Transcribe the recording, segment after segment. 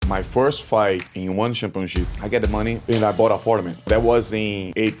My first fight in one championship, I get the money and I bought an apartment. That was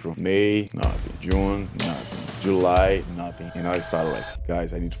in April, May, nothing. June, nothing. July, nothing. And I started like,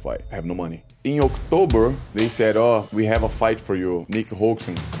 guys, I need to fight. I have no money. In October, they said, oh, we have a fight for you. Nick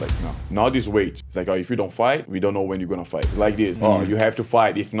Hoxton. Like, no, not this weight. It's like, oh, if you don't fight, we don't know when you're gonna fight. It's like this. Oh, you have to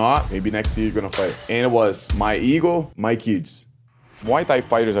fight. If not, maybe next year you're gonna fight. And it was my ego, my kids. Muay Thai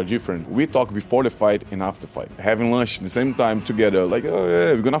fighters are different. We talk before the fight and after the fight. Having lunch at the same time together, like, oh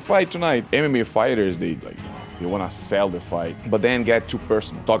yeah, we're gonna fight tonight. MMA fighters, they want to sell the fight, but then get too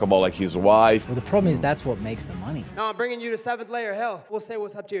personal. Talk about like his wife. Well, the problem is that's what makes the money. No, I'm bringing you to 7th layer. Hell, we'll say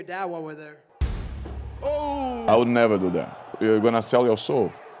what's up to your dad while we're there. Oh! I would never do that. You're gonna sell your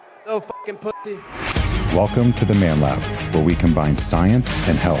soul. No fucking pussy. Welcome to the Man Lab, where we combine science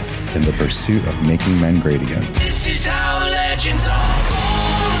and health in the pursuit of making men great again. This is how legends are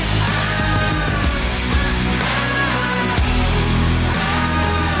born.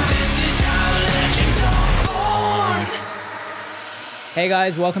 This is how legends are born. Hey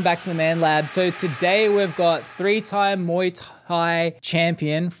guys, welcome back to the Man Lab. So today we've got 3-time Muay Thai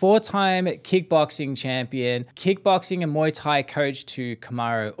champion, 4-time kickboxing champion, kickboxing and Muay Thai coach to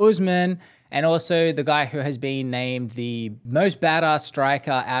Kamaru Usman, and also the guy who has been named the most badass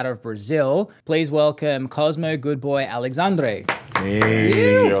striker out of Brazil. Please welcome Cosmo good boy Alexandre.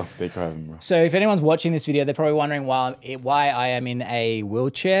 Hey. Yeah, thank you for having me, bro. So if anyone's watching this video, they're probably wondering why I am in a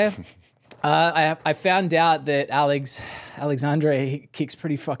wheelchair. I found out that Alexandre kicks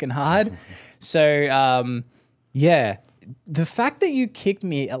pretty fucking hard. So yeah, the fact that you kicked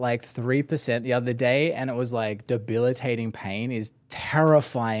me at like 3% the other day and it was like debilitating pain is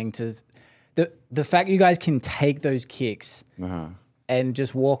terrifying. To the fact you guys can take those kicks and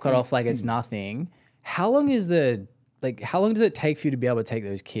just walk it off like it's nothing. How long does it take for you to be able to take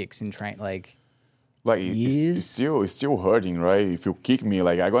those kicks and train like it's still hurting, right? If you kick me,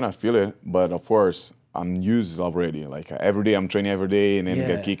 like I'm gonna feel it, but of course I'm used already. Like every day I'm training every day, and then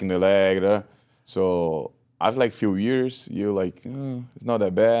get kicked in the leg. So I've like few years. You're like, it's not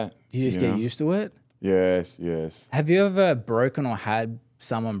that bad. Do you just get used to it? Yes. Have you ever broken or had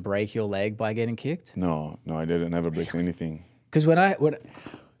someone break your leg by getting kicked? No, I didn't never break anything. Because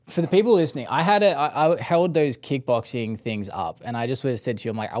for the people listening, I held those kickboxing things up, and I just would have said to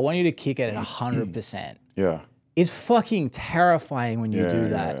you, I'm like, I want you to kick it at 100%. Yeah. It's fucking terrifying when you do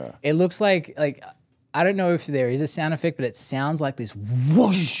that. Yeah. It looks like I don't know if there is a sound effect, but it sounds like this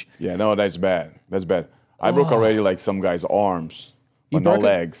whoosh. Yeah, no, that's bad. I broke already like some guy's arms, but no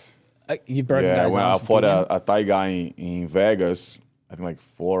legs. You broke a guy's when arms. I fought a Thai guy in Vegas, I think like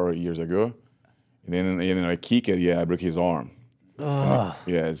 4 years ago, and then I kick it. I broke his arm.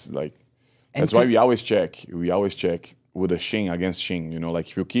 It's like that's why we always check. We always check with a shin against shin. You know, like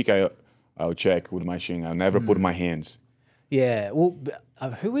if you kick, I'll check with my shin. I never put my hands. Yeah. Well,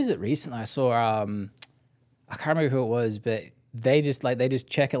 who was it recently? I saw. I can't remember who it was, but they just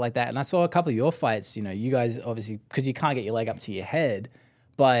check it like that. And I saw a couple of your fights. You know, you guys obviously because you can't get your leg up to your head,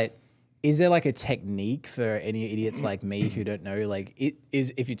 but. Is there like a technique for any idiots like me who don't know? Like,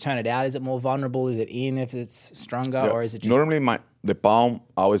 if you turn it out, is it more vulnerable? Is it in if it's stronger, or is it just normally the palm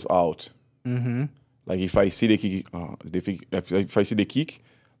always out? Mm-hmm. Like if I see the kick, if I see the kick,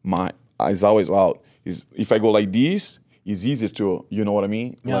 my eyes always out. If I go like this, it's easier to, you know what I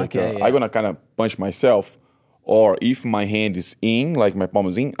mean? Like I'm gonna kind of punch myself, or if my hand is in, like my palm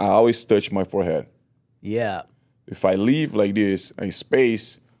is in, I always touch my forehead. Yeah. If I leave like this, a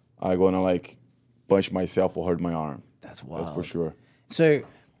space. I'm gonna like punch myself or hurt my arm. That's wild. That's for sure. So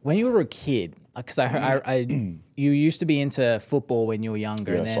when you were a kid, because you used to be into football when you were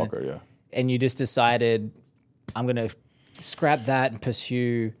younger. Yeah, soccer, And you just decided, I'm gonna scrap that and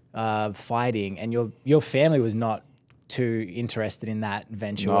pursue fighting. And your family was not too interested in that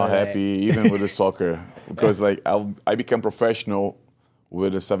venture. Not happy even with the soccer because like I became professional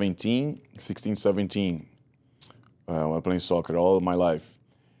with the 16, 17 when I playing soccer all my life.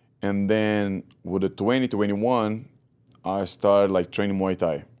 And then with the 20, 21, I started like training Muay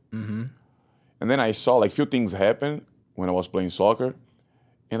Thai. Mm-hmm. And then I saw like few things happen when I was playing soccer.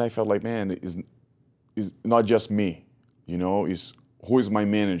 And I felt like, man, it's not just me, you know, it's who is my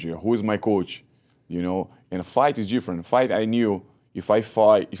manager, who is my coach, you know. And a fight is different. Fight, I knew if I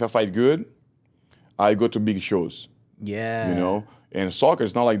fight good, I go to big shows. Yeah. You know, and soccer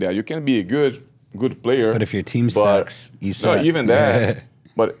is not like that. You can be a good player. But if your team sucks, you suck. No, even that.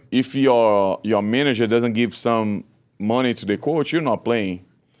 But if your manager doesn't give some money to the coach, you're not playing.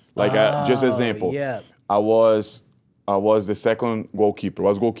 Like just example, I was the second goalkeeper. I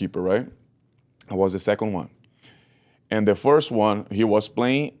was goalkeeper, right? I was the second one, and the first one he was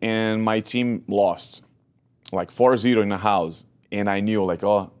playing, and my team lost, like 4-0 in the house, and I knew like,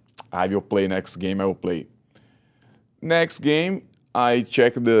 oh, I will play next game. I will play. Next game, I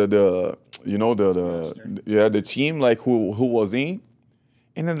check the team, like who was in,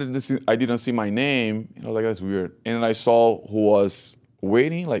 and then I didn't see my name. Like, that's weird. And then I saw who was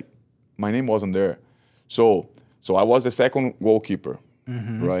waiting. Like, my name wasn't there. So I was the second goalkeeper,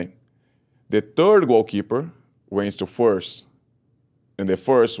 right? The third goalkeeper went to first, and the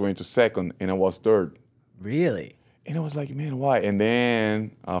first went to second, and I was third. Really? And I was like, man, why? And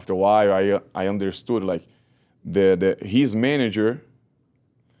then after a while, I understood, like, his manager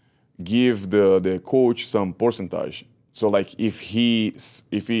give the coach some percentage. So, like, if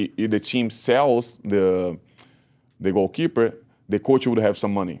the team sells the goalkeeper, the coach would have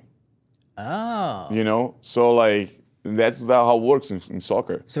some money. Oh. You know? So, like, that's how it works in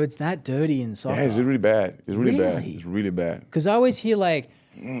soccer. So it's that dirty in soccer? Yeah, it's really bad. It's really bad. Really? It's really bad. Because I always hear, like,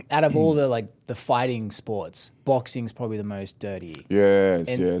 out of all the fighting sports, boxing's probably the most dirty.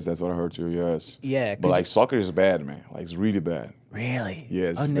 Yes, that's what I heard too, yes. Yeah. But, like, soccer is bad, man. Like, it's really bad. Really? Yeah,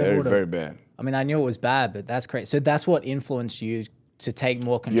 it's I never very, would've- very bad. I mean, I knew it was bad, but that's crazy. So that's what influenced you to take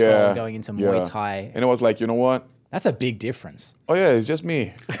more control going into Muay Thai. And it was like, you know what? That's a big difference. Oh, yeah, it's just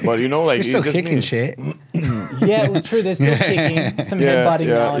me. But, you know, like, You're still it's just kicking me. shit. Yeah, well, true. There's still kicking, some headbutting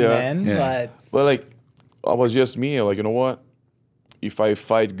now and then, but But, like, I was just me. Like, you know what? If I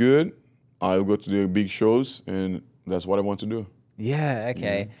fight good, I'll go to the big shows, and that's what I want to do. yeah,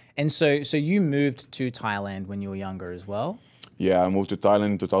 okay. And so you moved to Thailand when you were younger as well. Yeah, I moved to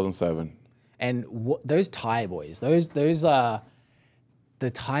Thailand in 2007. And those Thai boys, those the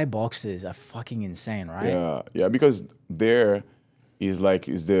Thai boxers are fucking insane, right? Yeah, because there is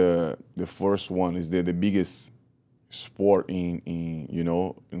the first one, is the biggest sport in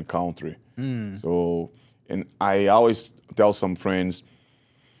the country. So, and I always tell some friends,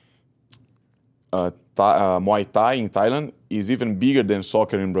 Muay Thai in Thailand is even bigger than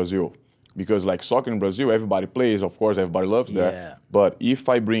soccer in Brazil. Because, like, soccer in Brazil, everybody plays, of course, everybody loves that. Yeah. But if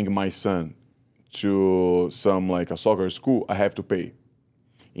I bring my son to some, like, a soccer school, I have to pay.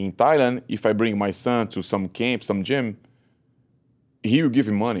 In Thailand, if I bring my son to some camp, some gym, he will give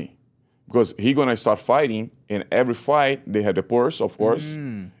me money. Because he gonna start fighting, and every fight, they have the purse, of course,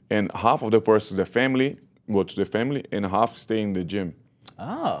 and half of the purse is the family, go to the family, and half stay in the gym.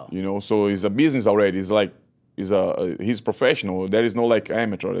 Oh. You know, so it's a business already. It's like, he's professional. There is no, like,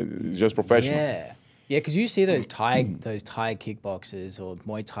 amateur. It's just professional. Yeah. Yeah, because you see those Thai kickboxers or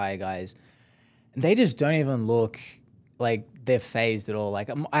Muay Thai guys, and they just don't even look like they're phased at all. Like,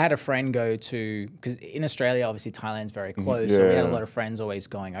 I had a friend go to, because in Australia, obviously Thailand's very close, so we had a lot of friends always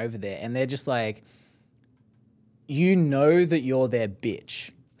going over there, and they're just like, you know that you're their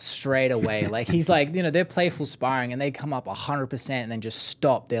bitch straight away. Like, he's like, they're playful sparring, and they come up 100% and then just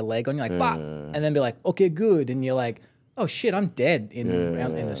stop their leg on you, like, bah, and then be like, okay, good, and you're like, oh shit, I'm dead in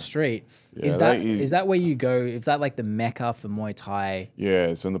the street. Yeah, Is that where you go? Is that like the mecca for Muay Thai? Yeah,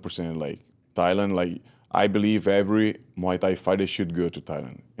 it's 100%. Like, Thailand, like, I believe every Muay Thai fighter should go to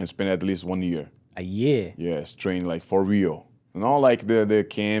Thailand and spend at least 1 year. A year? Yes, train, like, for real. Not like the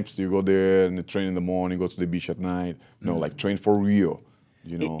camps, you go there and train in the morning, go to the beach at night. No, like, train for real,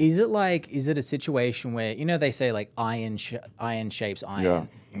 you know. Is it a situation where, they say, like, iron shapes iron? Yeah.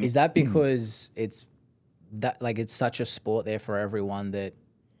 Is that because it's such a sport there for everyone that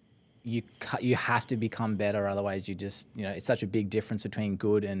you have to become better, otherwise you just, it's such a big difference between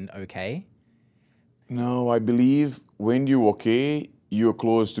good and okay? No, I believe when you're okay, you're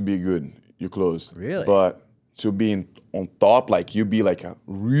close to be good. You're close. Really? But to be on top, like, you be like a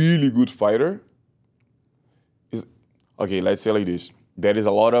really good fighter. Okay, let's say like this. There is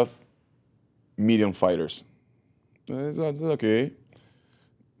a lot of medium fighters. It's okay.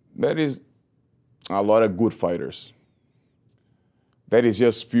 There is a lot of good fighters. That is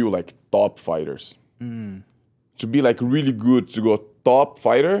just few, like, top fighters. To be, like, really good, to go top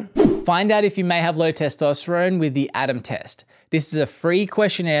fighter. Find out if you may have low testosterone with the ADAM test. This is a free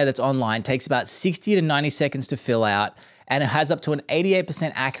questionnaire that's online, takes about 60 to 90 seconds to fill out, and it has up to an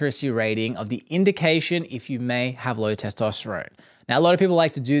 88% accuracy rating of the indication if you may have low testosterone. Now, a lot of people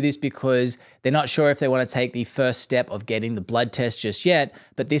like to do this because they're not sure if they want to take the first step of getting the blood test just yet,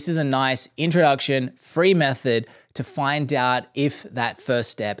 but this is a nice introduction, free method to find out if that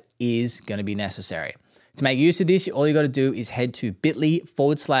first step is going to be necessary. To make use of this, all you got to do is head to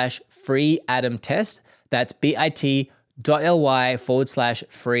bit.ly/free ADAM test. That's bit.ly/free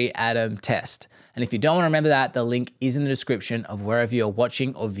ADAM test. And if you don't want to remember that, the link is in the description of wherever you're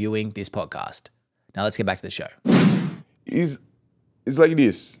watching or viewing this podcast. Now let's get back to the show. It's like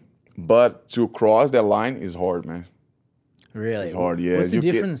this, but to cross that line is hard, man. Really? It's hard, yeah. What's the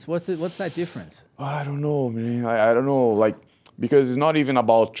difference? What's that difference? I don't know, man. I don't know, like, because it's not even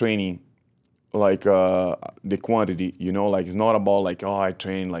about training, like the quantity, you know, like it's not about like, oh, I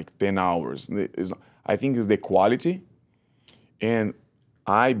train like 10 hours. I think it's the quality, and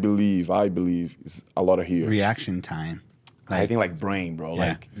I believe it's a lot of here. Reaction time. I think like brain, bro.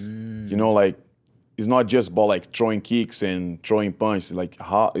 Like, you know, like it's not just about like throwing kicks and throwing punches. Like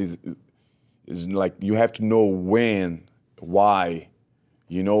how is like you have to know when, why,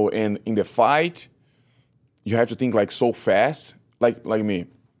 you know, and in the fight, you have to think like so fast. Like me,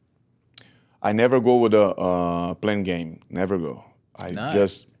 I never go with a planned game. Never go. I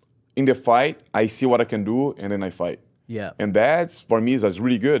just in the fight, I see what I can do, and then I fight. Yeah. And that's for me that's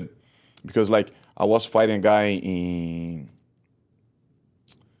really good, because like I was fighting a guy in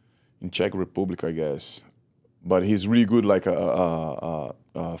Czech Republic, I guess, but he's really good, like a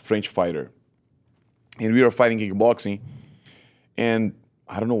French fighter, and we were fighting kickboxing, and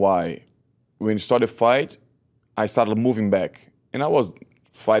I don't know why, when we started the fight, I started moving back, and I was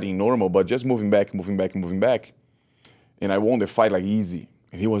fighting normal, but just moving back, and I won the fight like easy,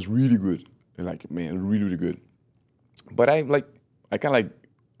 and he was really good, and like man, really really good, but I kind of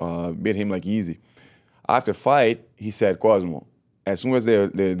like beat him like easy. After fight, he said, Cosmo, as soon as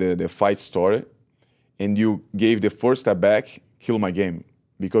the fight started and you gave the first step back, kill my game.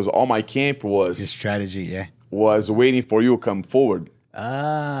 Because all my camp Your strategy, was waiting for you to come forward.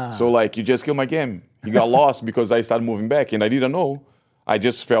 Ah. So like you just killed my game. You got lost because I started moving back and I didn't know. I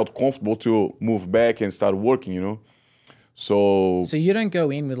just felt comfortable to move back and start working, you know. So you don't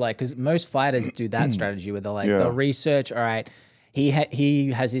go in with like, because most fighters do that strategy where they're like, they'll research, all right,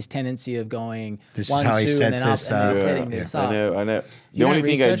 he has this tendency of going This is 1, how 2, he and sets then up, this and then up. setting this up. I know. The don't only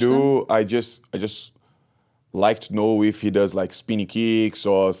thing I research do, I just like to know if he does like spinning kicks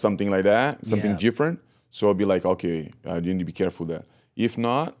or something like that, something different. So I'll be like, okay, you need to be careful with that. If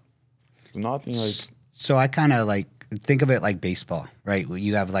not, nothing like. So I kind of like think of it like baseball, right?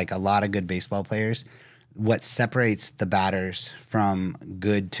 You have like a lot of good baseball players. What separates the batters from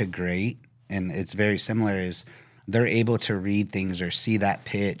good to great, and it's very similar, is they're able to read things or see that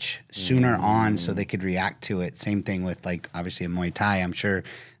pitch sooner on so they could react to it. Same thing with like obviously in Muay Thai. I'm sure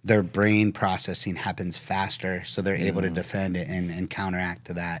their brain processing happens faster, so they're able to defend it and counteract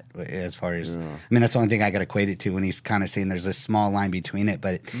to that. As far as, I mean, that's the only thing I got to equate it to when he's kind of saying there's this small line between it,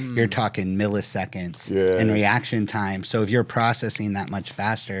 but you're talking milliseconds in reaction time. So if you're processing that much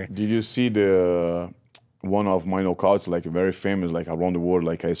faster. Did you see the one of my knockouts, like very famous, like around the world,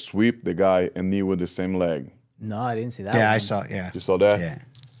 like I sweep the guy and knee with the same leg? No, I didn't see that. Yeah, one. I saw. Yeah, You saw that? yeah.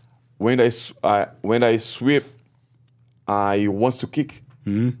 When I sweep, I wants to kick,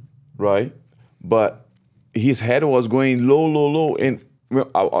 right? But his head was going low, and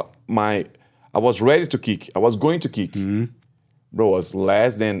I was ready to kick. I was going to kick. Bro, it was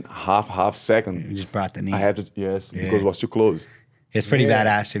less than half second. You just brought the knee. I had to, because it was too close. It's pretty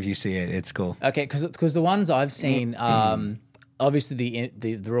badass if you see it. It's cool. Okay, because the ones I've seen, obviously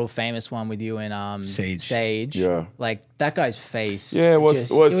the real famous one with you and Sage. Yeah. Like that guy's face. Yeah, it was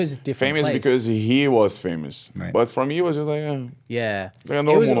a different famous place. because he was famous. Right. But for me, it was just like, Yeah. like a It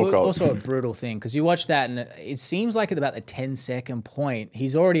normal was knockout. also a brutal thing because you watch that and it seems like at about the 10-second point,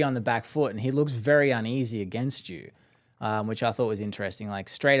 he's already on the back foot and he looks very uneasy against you, which I thought was interesting. Like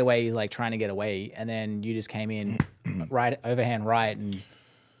straight away, he's like trying to get away and then you just came in right overhand right and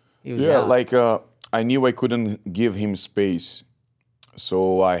he was out. like I knew I couldn't give him space.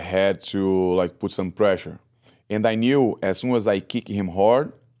 So I had to like put some pressure. And I knew as soon as I kick him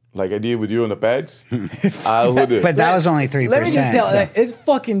hard, like I did with you on the pads, I would. But that was only 3%. Let me just tell so- you, it's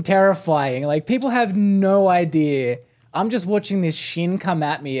fucking terrifying. Like people have no idea. I'm just watching this shin come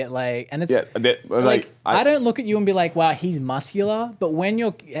at me at like, and it's like I don't look at you and be like, wow, he's muscular. But when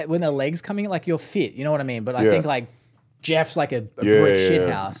the legs coming, like you're fit. You know what I mean? But I think like Jeff's like a brick shit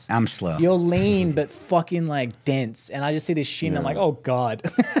house. I'm slow. You're lean but fucking like dense, and I just see this shin. I'm like, oh god.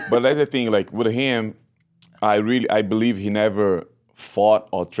 But that's the thing. Like with him, I believe he never fought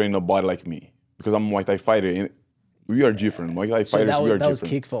or trained a body like me because I'm a Muay Thai fighter. And we are different. Muay Thai fighters, we are that was different.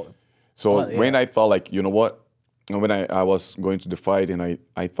 kick fault. So when I thought like, you know what? When I was going to the fight and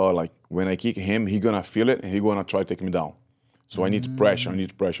I thought like when I kick him, he gonna feel it and he gonna try to take me down. So I need to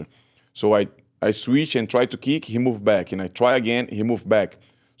pressure. So I switch and try to kick, he moved back. And I try again, he moved back.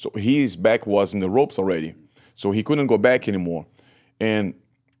 So his back was in the ropes already. So he couldn't go back anymore. And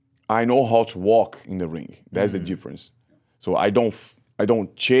I know how to walk in the ring. That's the difference. So I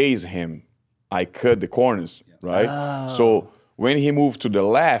don't chase him. I cut the corners, right? Oh. So when he moved to the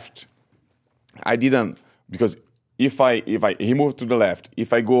left, I didn't, because if he moved to the left,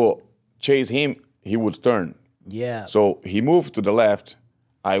 if I go chase him, he would turn. Yeah. So he moved to the left,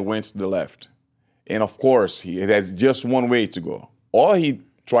 I went to the left. And of course, he has just one way to go. Or he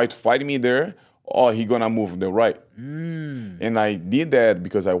try to fight me there, or he gonna move the right. And I did that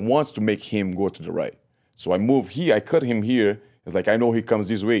because I want to make him go to the right. So I move here, I cut him here. It's like, I know he comes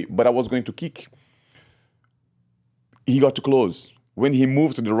this way, but I was going to kick. He got too close. When he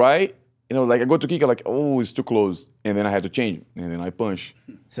moved to the right, and I was like, I go to kick, I'm like, oh, it's too close. And then I had to change, and then I punch.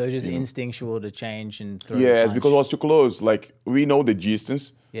 So it's just instinctual to change and throw. Yeah, it's because it was too close. Like, we know the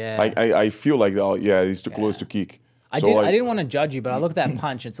distance. Yeah. Like, I feel like, oh, yeah, it's too close to kick. I didn't want to judge you, but I looked at that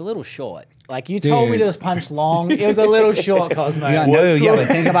punch. It's a little short. Like you told me to punch long. It was a little short, Cosmo. But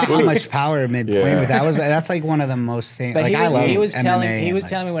think about how much power midpoint. That's like one of the most things. But like I love he was MMA.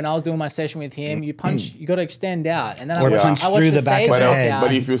 telling me when I was doing my session with him, you punch, you got to extend out, and then Or punch through the back of the head.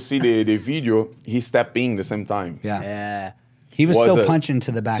 But if you see the video, he stepped in the same time. Yeah. He was still punching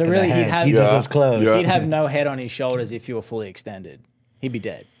to the back of the head. He just was close. He'd have no head on his shoulders if you were fully extended. He'd be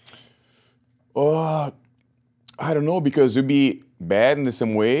dead. I don't know, because it'd be bad in the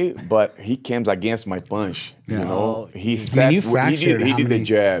same way, but he comes against my punch. You know, he stepped. He did the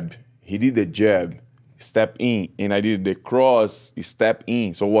jab. He did the jab, step in, and I did the cross, step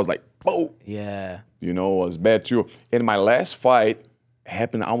in. So it was like, oh, yeah. You know, it was bad too. And my last fight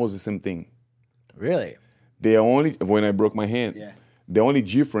happened almost the same thing. Really? When I broke my hand, the only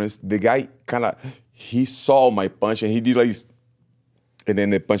difference, the guy he saw my punch and he did like this, and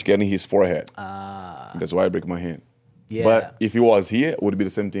then the punch got in his forehead. That's why I break my hand. Yeah. But if he was here, it would be the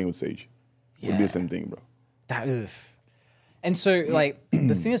same thing with Sage. It would be the same thing, bro. And so, like,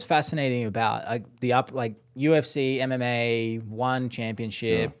 the thing that's fascinating about UFC, MMA, One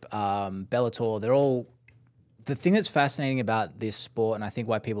Championship, Bellator, they're all. The thing that's fascinating about this sport, and I think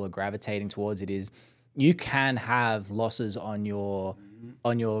why people are gravitating towards it, is you can have losses on your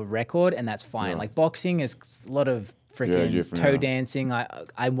record, and that's fine. Like boxing is a lot of freaking toe dancing.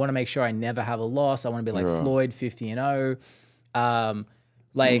 I want to make sure I never have a loss. I want to be like Floyd, 50-0.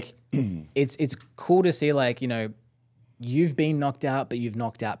 Like it's cool to see, like, you know, you've been knocked out, but you've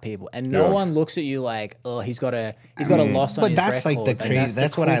knocked out people, and no one looks at you like, oh, he's got a loss on his record. But that's like the crazy.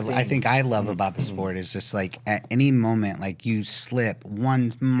 That's what I think I love about the sport is just like at any moment, like you slip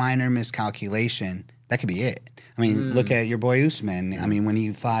one minor miscalculation, that could be it. I mean, look at your boy Usman. I mean, when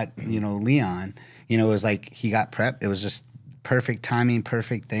he fought, Leon, it was like he got prepped. It was just perfect timing,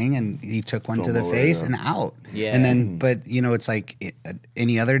 perfect thing, and he took one to the face and out. Yeah. And then, but it's like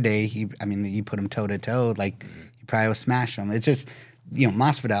any other day, you put him toe to toe, like he probably would smash him. It's just,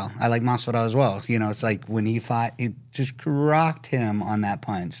 Masvidal. I like Masvidal as well. It's like when he fought, it just rocked him on that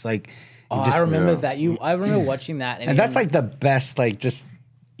punch. Like, I remember that. I remember watching that, and that's like the best. Like just.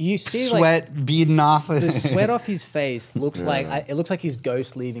 You see sweat beading off of the sweat off his face looks like it looks like his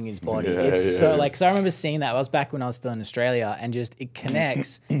ghost so because I remember seeing that. I was back when I was still in Australia, and just it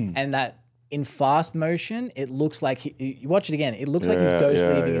connects and that in fast motion it looks like you watch it again, it looks like his ghost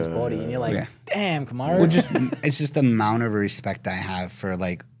leaving his body, and you're like, damn, Kamaru. Well, it's just the amount of respect I have for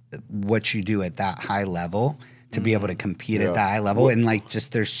like what you do at that high level to be able to compete at that high level, and like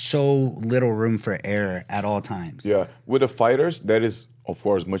just there's so little room for error at all times. Yeah, with the fighters, that is of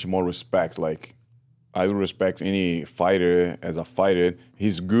course much more respect. Like I would respect any fighter as a fighter.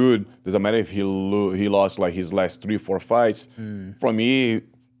 He's good. Doesn't matter if he lost like his last 3-4 fights. For me,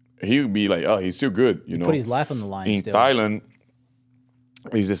 he would be like, oh, he's still good. You know, put his life on the line. In Thailand,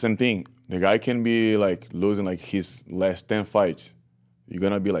 it's the same thing. The guy can be like losing like his last 10 fights. You're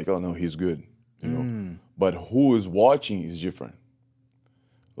gonna be like, oh no, he's good. You know. But who is watching is different.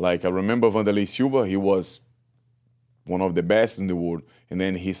 Like I remember Vanderlei Silva, he was one of the best in the world, and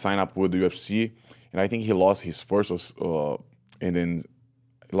then he signed up with the UFC, and I think he lost his first and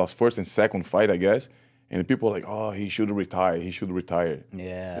second fight, I guess. And people were like, oh, he should retire.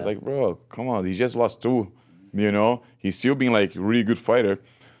 Yeah. It's like, bro, come on, he just lost 2. He's still being like a really good fighter.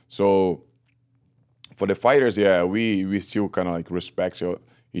 So for the fighters, we still kind of like respect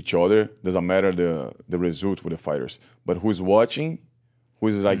each other. Doesn't matter the result for the fighters, but who's watching,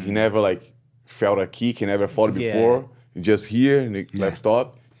 who's like he never like felt a kick, he never fought before, just here in the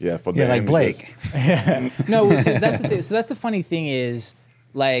laptop. Yeah, for them, like Blake. No, so that's the thing. So that's the funny thing is,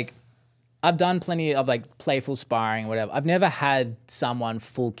 like, I've done plenty of like playful sparring, whatever. I've never had someone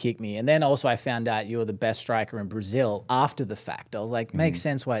full kick me, and then also I found out you were the best striker in Brazil after the fact. I was like, makes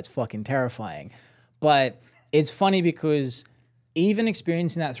sense why it's fucking terrifying, but it's funny because even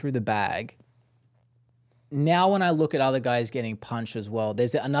experiencing that through the bag, now when I look at other guys getting punched as well,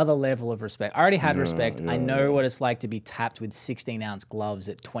 there's another level of respect. I already had respect. I know what it's like to be tapped with 16-ounce gloves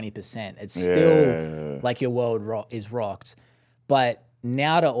at 20%. It's still like your world is rocked. But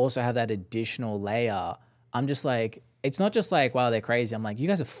now to also have that additional layer, I'm just like, it's not just like, wow, they're crazy. I'm like, you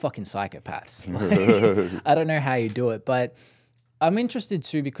guys are fucking psychopaths. Like, I don't know how you do it, but I'm interested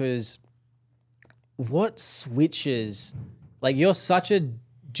too because what switches, like you're such a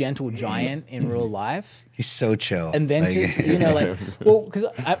gentle giant in real life. He's so chill. And then well, because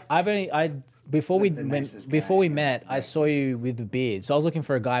before we met, I saw you with a beard. So I was looking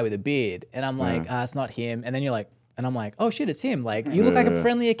for a guy with a beard, and I'm like, it's not him. And then you're like, and I'm like, oh shit, it's him. Like you look like a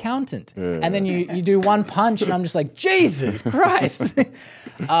friendly accountant. And then you do one punch, and I'm just like, Jesus Christ.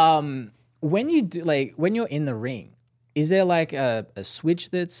 When you do when you're in the ring, is there like a switch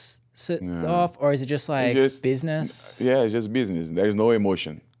that's set off, or is it just like business? Yeah, it's just business. There's no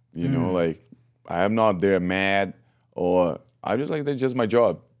emotion. You know, like I am not there mad, or I just like that's just my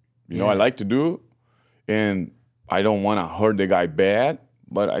job. You know, I like to do, and I don't want to hurt the guy bad,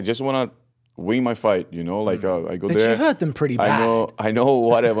 but I just want to win my fight. You know, like I go but there. You hurt them pretty bad. I know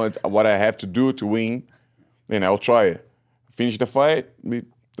what I want, what I have to do to win, and I'll try it. Finish the fight.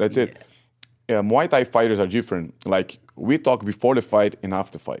 That's it. Yeah, Muay Thai fighters are different. Like we talk before the fight and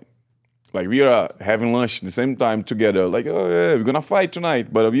after the fight. Like we are having lunch at the same time together. Like, oh yeah, we're gonna fight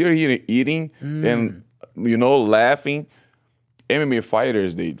tonight. But we are here eating and laughing. MMA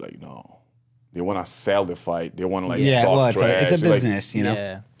fighters, they they want to sell the fight. They want to talk trash. It's a business, you know.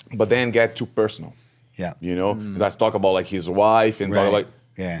 Yeah. But then get too personal. Yeah, you know, let's talk about like his wife and talk like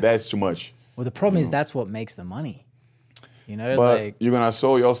that's too much. Well, the problem is that's what makes the money. You know, but you're gonna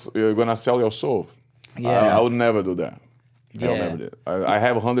sell your soul. Yeah, I would never do that. I would never did. I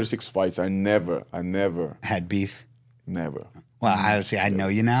have 106 fights. I never had beef. Never. Well, I know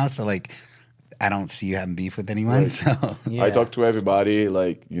you now, so like, I don't see you having beef with anyone. Right. So I talk to everybody.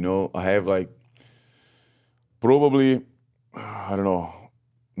 Like, you know, I have like probably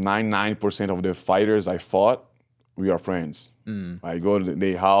 99% of the fighters I fought, we are friends. I go to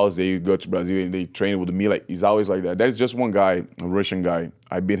their house, they go to Brazil, and they train with me. Like, it's always like that. There's just one guy, a Russian guy.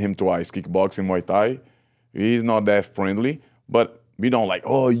 I beat him twice, kickboxing, Muay Thai. He's not that friendly, but we don't like,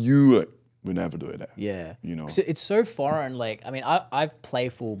 we never do that. Yeah. You know. So it's so foreign. Like, I mean, I've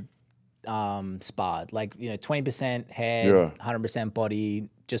playful sparred, like, 20% head, 100% body,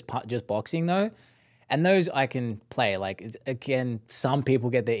 just boxing though. And those I can play. Like, again, some people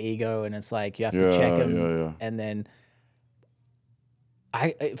get their ego and it's like you have to check them. Yeah. And then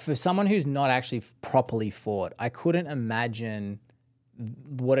for someone who's not actually properly fought, I couldn't imagine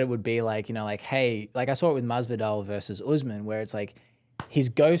what it would be like, like, hey, like I saw it with Masvidal versus Usman, where it's like his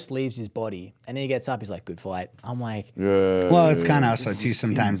ghost leaves his body and then he gets up, he's like, good fight. I'm like, well, it's kind of also too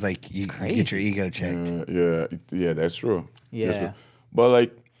sometimes like you get your ego checked. Yeah, that's true. Yeah. That's true.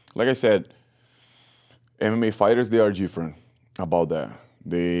 But like I said, MMA fighters, they are different about that.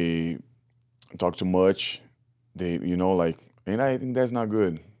 They talk too much. They, and I think that's not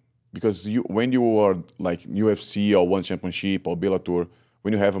good. Because when you are like UFC or One Championship or Bellator,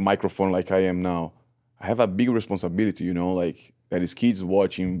 when you have a microphone like I am now, I have a big responsibility, like that is kids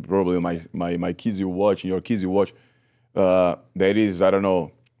watching, probably my kids you watch, your kids you watch. There is,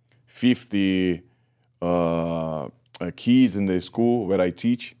 50 kids in the school where I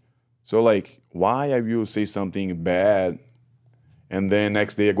teach. So like, why I will say something bad and then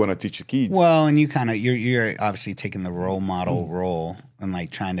next day I'm going to teach the kids? Well, and you're obviously taking the role model role and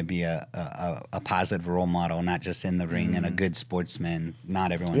like trying to be a positive role model, not just in the ring and a good sportsman.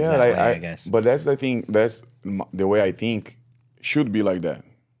 Not everyone's that way, I guess. But that's the way I think should be like that.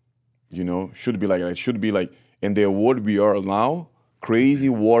 Should be like that. Should be like in the world we are now, crazy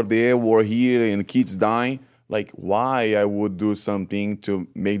war there, war here, and kids dying. Like, why I would do something to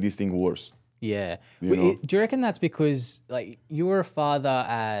make this thing worse? Yeah. Do you reckon that's because like you were a father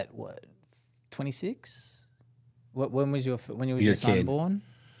at 26? When was your son kid. Born?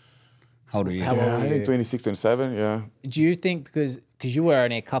 How old are you? I think 26, 27, yeah. Do you think because you were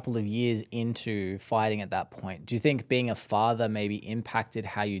only a couple of years into fighting at that point, do you think being a father maybe impacted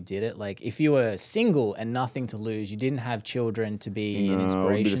how you did it? Like if you were single and nothing to lose, you didn't have children to be an inspiration it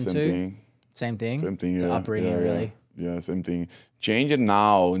would be the same thing. Same thing? Same thing, so yeah. upbringing, really? Yeah, same thing. Change it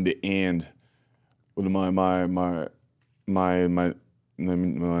now in the end with my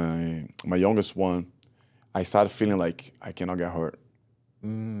youngest one. I started feeling like I cannot get hurt.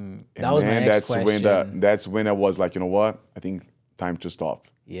 That was my next question. That's when I was like, you know what? I think time to stop.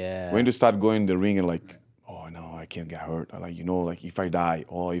 Yeah. When to start going in the ring and like, oh no, I can't get hurt. Like, like if I die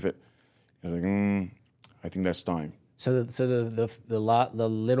or if it, I was like, I think that's time. So the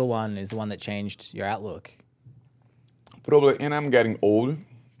little one is the one that changed your outlook. Probably, and I'm getting old.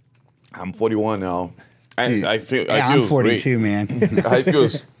 I'm 41 now. I feel I'm 42, great. Man.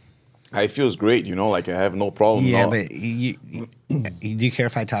 I feels great, like I have no problem. Yeah, but do you care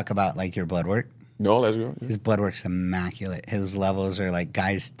if I talk about like your blood work? No, let's go. His blood work's immaculate. His levels are like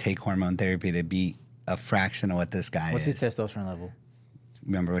guys take hormone therapy to beat a fraction of what this guy What's is. his testosterone level?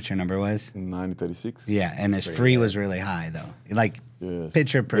 Remember what your number was? 936. Yeah, and his free was really high though. Like Yes.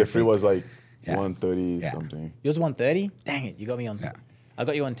 picture The perfect. free was like Yeah. 130 Yeah. something. Yours 130? Dang it, you got me on. Yeah. I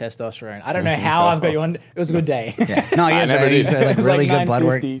got you on testosterone. I don't know how I've got you on. It was a good day. Yeah. No, he has never he's did. like It's really like good blood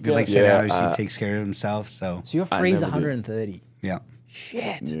work. 950, Like yeah. said, Yeah, obviously he takes care of himself. So So your I free's never did. 130. yeah.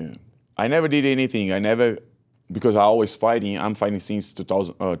 Shit. Yeah. I never did anything. I never, because I always fighting. I'm fighting since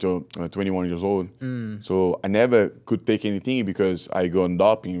 21 years old. So I never could take anything because I go on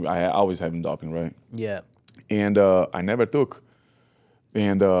doping. I always having doping, right? Yeah. And I never took.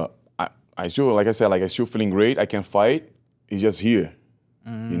 And I still, like I said, like I still feeling great. I can fight. It's just here.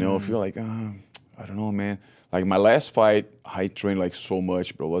 You know, I feel like, I don't know, man. Like my last fight, I trained like so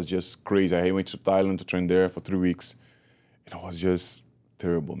much, bro. It was just crazy. I went to Thailand to train there for 3 weeks. It was just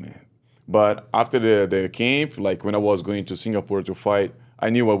terrible, man. But after the camp, like when I was going to Singapore to fight, I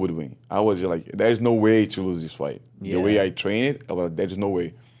knew I would win. I was like, there's no way to lose this fight. Yeah. The way I train it, I was like, there's no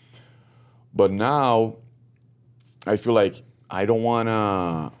way. But now, I feel like I don't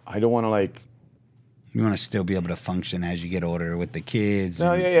wanna like. You want to still be able to function as you get older with the kids.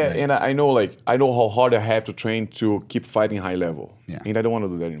 No, and, yeah. like, And I know how hard I have to train to keep fighting high level. Yeah. And I don't want to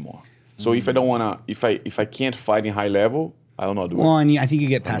do that anymore. So if I don't wanna, if I can't fight in high level, I don't know do Well, it. and I think you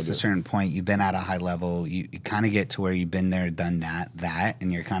get past do a it. certain point. You've been at a high level. You kind of get to where you've been there, done that,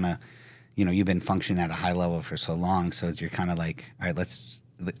 and you're kind of, you've been functioning at a high level for so long. So you're kind of like, all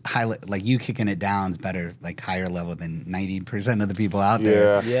right, like you kicking it down is better, like higher level than 90% of the people out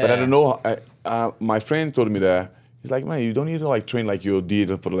there. Yeah. But I don't know. My friend told me that. He's like, man, you don't need to like train like you did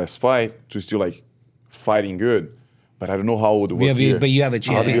for the last fight to still like fighting good. But I don't know how it would work Yeah, here. but you have a I'll be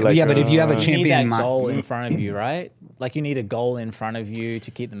champion. like, yeah, but if you have a You need champion, that goal in front of you, right? Like you need a goal in front of you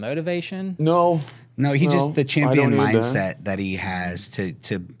to keep the motivation. No, No, just the I champion don't need mindset that he has to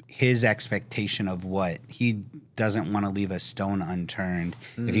his expectation of what he doesn't want to leave a stone unturned.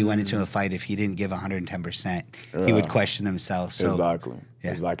 If he went into a fight, if he didn't give 110%, he would question himself. So Exactly.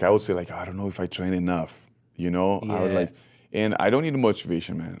 Yeah. It's like I would say like I don't know if I train enough. I would Yeah. like, and I don't need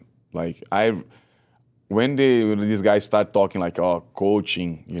motivation, man. Like when these guys start talking like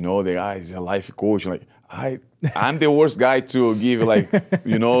coaching, the guy is a life coach. Like I'm the worst guy to give like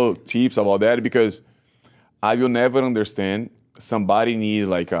tips about that because I will never understand. Somebody needs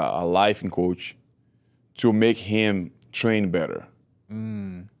like a life coach to make him train better.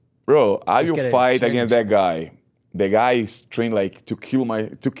 Bro, I Just will get a fight gym. against that guy. The guy is trained like to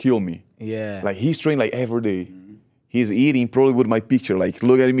kill me. Yeah. Like he's trained like every day. He's eating probably with my picture. Like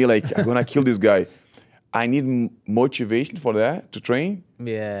look at me like I'm gonna kill this guy. I need motivation for that to train.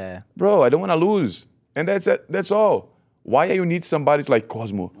 Yeah. Bro, I don't wanna lose. And that's it. That's all. Why you need somebody to like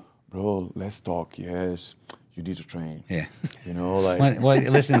Cosmo? Bro, let's talk. Yes. You need to train. yeah. Like Well,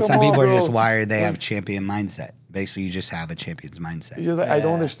 listen, Come some on, people are just bro. wired. They have champion mindset. Basically, you just have a champion's mindset. it's just like, I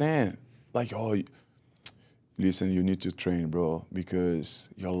don't Yeah. understand. Like, listen, you need to train, bro, because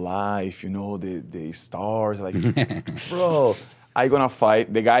your life, the stars, like, bro, I gonna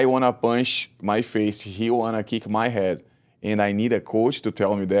fight. The guy wanna punch my face. He wanna kick my head. And I need a coach to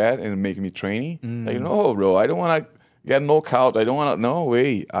tell me that and make me training. Like, no, bro, I don't wanna get knocked. I don't wanna, no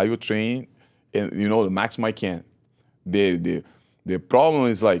way. I will train and, the maximum I can. The problem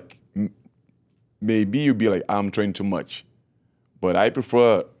is like, maybe you'll be like, I'm training too much. But I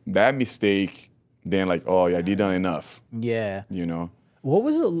prefer that mistake than like, I didn't enough, Yeah. What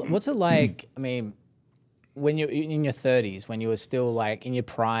was it? What's it like? I mean, when you're in your 30s, when you were still like in your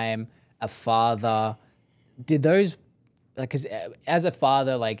prime, a father, did those like? Because as a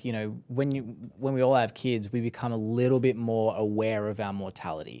father, like when we all have kids, we become a little bit more aware of our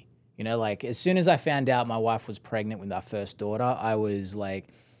mortality. Like as soon as I found out my wife was pregnant with our first daughter, I was like,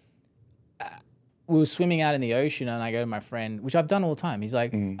 we were swimming out in the ocean, and I go to my friend, which I've done all the time. He's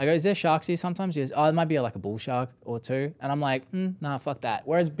like, I go, is there sharks here sometimes? He goes, it might be like a bull shark or two. And I'm like, nah, fuck that.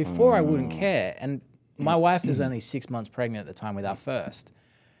 Whereas before I wouldn't care. And my wife was only 6 months pregnant at the time with our first.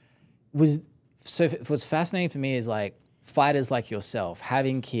 What's fascinating for me is like fighters like yourself,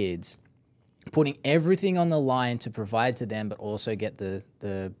 having kids, putting everything on the line to provide to them, but also get the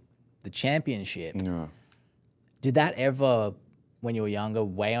championship. Yeah. Did that ever, when you were younger,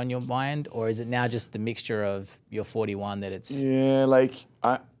 weigh on your mind, or is it now just the mixture of you're 41 that it's? Yeah, like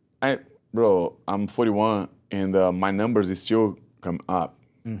bro, I'm 41 and my numbers is still come up,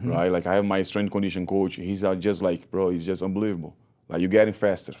 right? Like I have my strength condition coach. He's just like, bro, he's just unbelievable. Like you're getting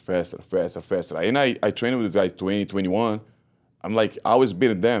faster. And I train with this guy 20, 21. I'm like, I always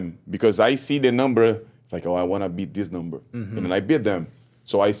beat them because I see the number, like, I want to beat this number. And then I beat them.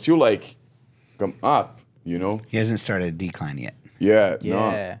 So I still like, come up, you know? He hasn't started a decline yet. Yeah, Yeah.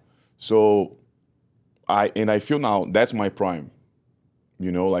 no. So I feel now that's my prime.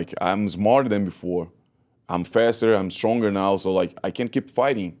 You know, like I'm smarter than before. I'm faster, I'm stronger now, so like I can keep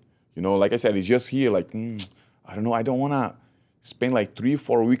fighting. You know, like I said, it's just here, like, I don't know, I don't wanna spend like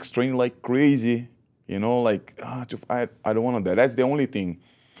 3-4 weeks training like crazy, you know, like to fight. I don't wanna that. That's the only thing.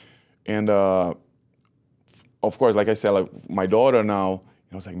 And of course, like I said, like my daughter now,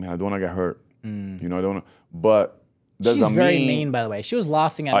 I was like, man, I don't wanna get hurt. You know, I don't wanna, but She's doesn't very mean mean, by the way. She was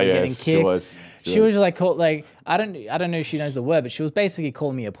laughing at me yes, getting she kicked. was. She was like, I don't know if she knows the word, but she was basically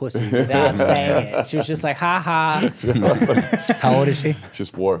calling me a pussy without saying it. She was just like, ha ha. How old is she? she's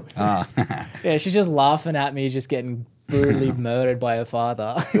 4. Yeah, she's just laughing at me, just getting brutally murdered by her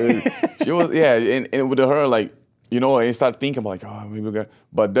father. She was, yeah, and with her, like, you know, I started thinking like, oh, maybe we got,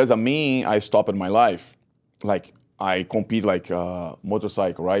 but doesn't mean I stopped my life. Like, I compete like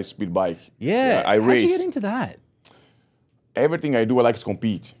motorcycle, right? Speed bike. Yeah. I How'd race. you get into that? Everything I do, I like to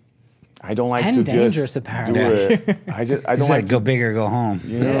compete. I don't like And to dangerous, just apparently. do it. I He's don't like go to, big or go home.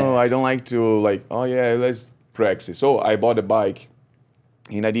 you know, I don't like to like, oh yeah, let's practice. So I bought a bike,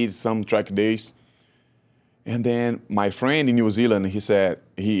 and I did some track days. And then my friend in New Zealand, he said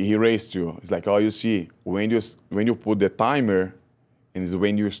he raced too. He's like, oh, you see, when you put the timer, and is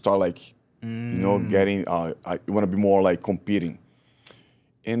when you start like, you know, getting you want to be more like competing.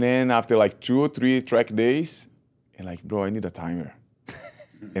 And then after like 2 or 3 track days, and like, bro, I need a timer.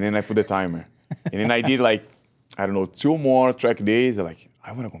 And then I put the timer. And then I did like, I don't know, 2 more track days. Like,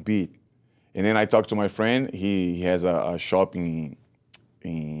 I want to compete. And then I talked to my friend. He has a shop in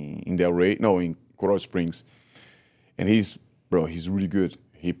Del Rey, no, in Coral Springs. And he's really good.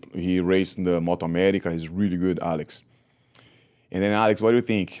 He raced in the Moto America. He's really good, Alex. And then Alex, what do you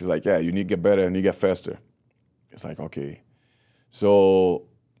think? He's like, yeah, you need to get better and you get faster. It's like, okay. So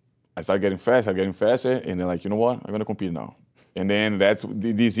I started getting faster, and then like, you know what? I'm gonna compete now. And then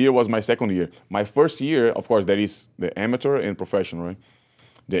this year was my second year. My first year, of course, that is the amateur and professional, right?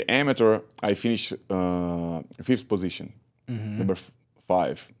 The amateur, I finished 5th position, number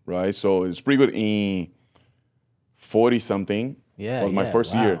 5, right? So it's pretty good in 40 something. Yeah, was my yeah,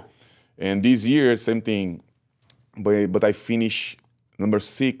 first wow. year, and this year same thing, but I finished number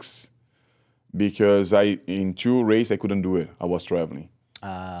 6 because in 2 races I couldn't do it. I was traveling,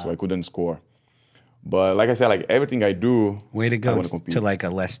 so I couldn't score. But like I said, like everything I do, Way to I go wanna compete. to like a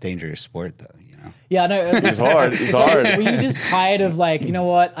less dangerous sport, though. You know, Yeah, I know. It's hard. It's hard. Were you just tired of like, you know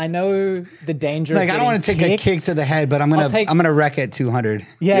what? I know the danger. like of I don't want to getting take a kick kicked. to the head, but I'm gonna wreck at 200.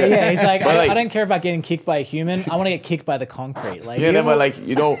 Yeah. He's like, But I like- don't care about getting kicked by a human. I want to get kicked by the concrete. Like, Yeah, you no, ever- but like,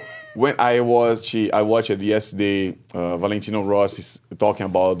 you know, when I watched it yesterday, Valentino Rossi is talking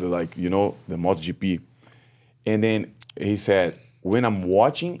about the MotoGP, and then he said, when I'm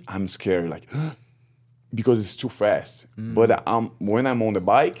watching, I'm scared, like, because it's too fast. But when I'm on the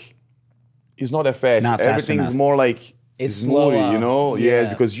bike, it's not that fast. Not fast Everything's enough. more like It's smooth, slower. you know? Yeah. Yeah,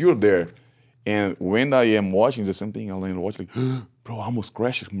 because you're there. And when I am watching, the same thing, I learn to watch, like, bro, I almost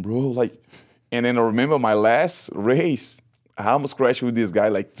crashed, bro. Like, and then I remember my last race, I almost crashed with this guy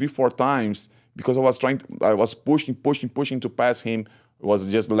like 3-4 times because I was pushing to pass him. It was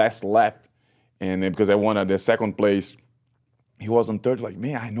just last lap. And then because I wanted the second place, he was on third, like,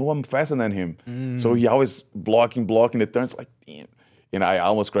 man, I know I'm faster than him. So he always blocking the turns, like, damn. And I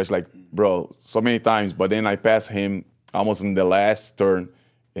almost crashed, like, bro, so many times. But then I passed him almost in the last turn,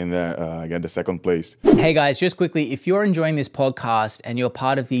 and I got the second place. Hey guys, just quickly, if you're enjoying this podcast and you're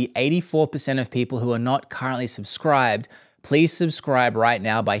part of the 84% of people who are not currently subscribed, please subscribe right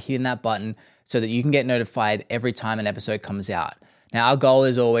now by hitting that button so that you can get notified every time an episode comes out. Now, our goal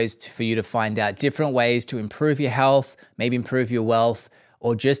is always for you to find out different ways to improve your health, maybe improve your wealth,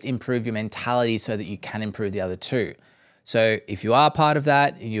 or just improve your mentality so that you can improve the other two. So if you are part of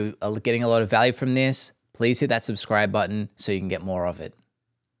that and you are getting a lot of value from this, please hit that subscribe button so you can get more of it.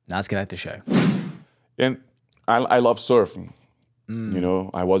 Now let's get back to the show. And I love surfing. You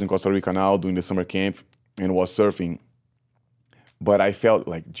know, I was in Costa Rica now doing the summer camp and was surfing. But I felt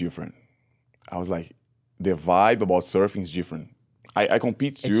like different. I was like, the vibe about surfing is different. I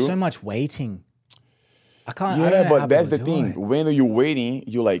compete too. It's so much waiting. I can't. I Yeah, don't know how but that's the people do thing. it. When you're waiting,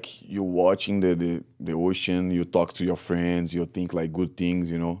 you're watching the ocean, you talk to your friends, you think like good things,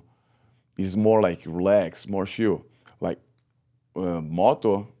 you know. It's more like relaxed, more chill. Like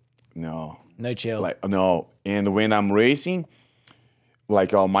moto, no. No chill. Like no. And when I'm racing,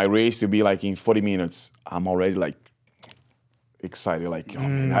 like my race will be like in 40 minutes. I'm already like excited, like oh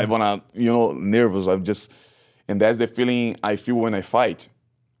man, I wanna, nervous. And that's the feeling I feel when I fight.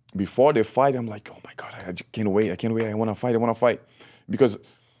 Before the fight, I'm like, oh my God, I can't wait. I want to fight. Because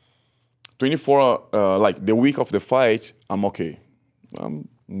 24, like the week of the fight, I'm okay. I'm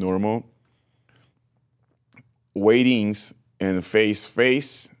normal. Weightings and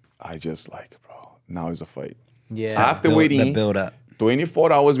face, I just like, bro, now is a fight. Yeah. After The waiting build up.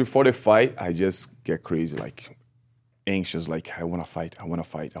 24 hours before the fight, I just get crazy, like anxious, like I want to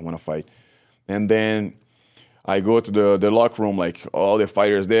fight. And then I go to the locker room, like all the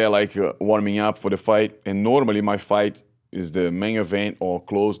fighters there, like warming up for the fight. And normally my fight is the main event or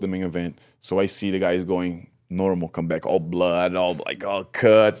close the main event. So I see the guys going normal, come back, all blood, all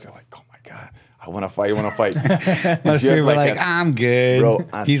cuts. I'm like, oh my God, I want to fight. Most people are like, I'm good.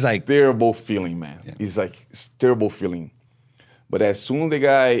 Bro, he's like, terrible feeling, man. Yeah. It's like it's terrible feeling. But as soon the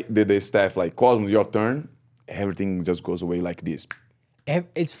guy, the staff, like, Cosmo, your turn, everything just goes away like this.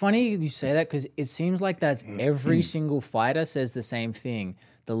 It's funny you say that because it seems like that's every single fighter says the same thing.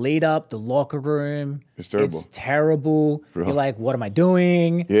 The lead up, the locker room, it's terrible. It's terrible. Bro. You're like, what am I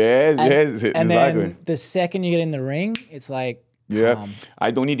doing? Yes, And exactly. then the second you get in the ring, it's like, yeah,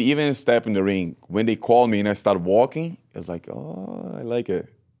 I don't need to even step in the ring. When they call me and I start walking, it's like, oh, I like it.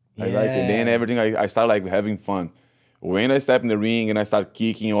 I like it. Then everything, I start like having fun. When I step in the ring and I start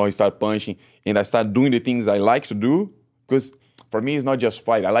kicking or I start punching and I start doing the things I like to do, because for me, it's not just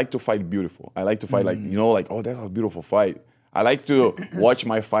fight. I like to fight beautiful. I like to fight like, like, oh, that's a beautiful fight. I like to watch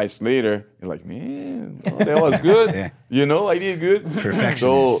my fights later and like, man, that was good. I did good. Perfectionist.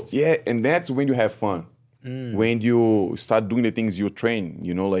 So, yeah, and that's when you have fun. When you start doing the things you train,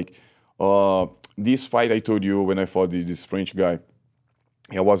 like this fight I told you when I fought this French guy,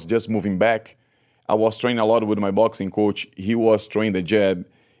 I was just moving back. I was training a lot with my boxing coach. He was throwing the jab,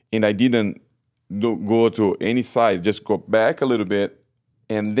 and I didn't go to any side, just go back a little bit,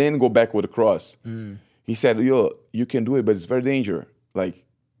 and then go back with a cross. He said, yo, you can do it, but it's very dangerous. Like,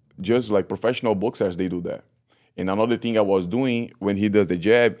 just like professional boxers, they do that. And another thing I was doing, when he does the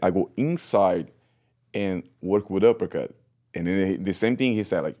jab, I go inside and work with uppercut. And then the same thing he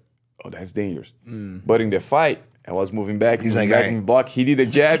said, like, oh, that's dangerous. But in the fight, I was moving back, and block. He did a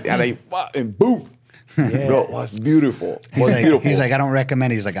jab, and and boom. Yeah. Bro, it was beautiful. He's like, I don't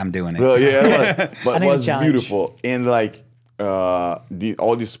recommend it. He's like, I'm doing it. Bro, yeah, but it was beautiful. And like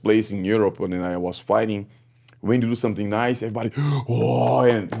all these places in Europe, when I was fighting, when you do something nice, everybody, oh,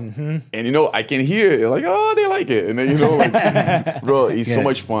 and I can hear it, like, oh, they like it. And then, like, bro, it's so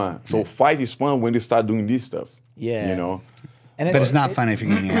much fun. So fight is fun when you start doing this stuff. Yeah. But it's not fun if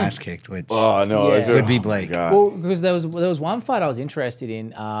you're getting your ass kicked, which would be Blake. Well, because there was one fight I was interested in,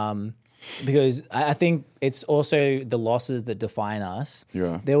 because I think it's also the losses that define us.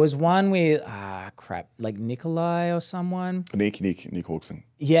 Yeah. There was one with like Nikolai or someone. Nick Holkson.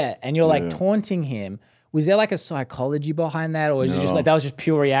 Yeah, and you're like taunting him. Was there like a psychology behind that, or was it just like that was just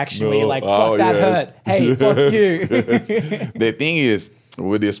pure reaction where you're like, fuck that hurt. Hey, fuck you. The thing is,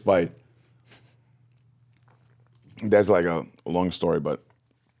 with this fight, that's like a long story, but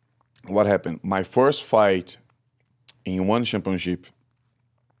what happened? My first fight in one championship,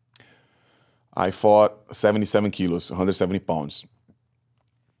 I fought 77 kilos, 170 pounds.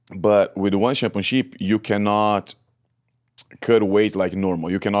 But with the one championship, you cannot cut weight like normal.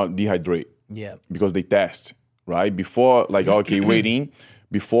 You cannot dehydrate. Yeah. Because they test, right? Before, like, okay, waiting.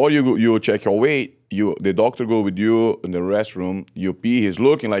 Before you check your weight, the doctor go with you in the restroom. You pee. He's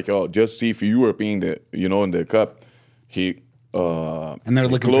looking like, oh, just see if you were peeing in the cup. And they're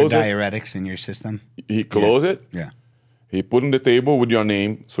looking for diuretics in your system. He close it. Yeah. He put on the table with your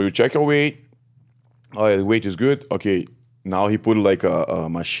name. So you check your weight. Oh, the weight is good. Okay. Now he put like a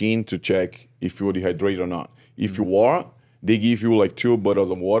machine to check if you're dehydrated or not. If you are, they give you like 2 bottles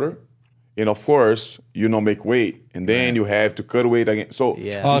of water. And of course, you don't make weight. And then you have to cut weight again. So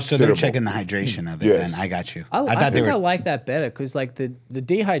so they're checking the hydration of it then. I got you. I think I like that better because like the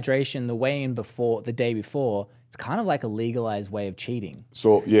dehydration, the weigh-in before, the day before, it's kind of like a legalized way of cheating.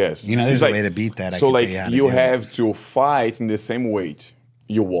 So, yes. There's a way to beat that. So like you have to fight in the same weight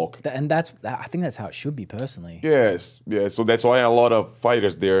you walk. And I think that's how it should be personally. Yes. Yeah. So that's why a lot of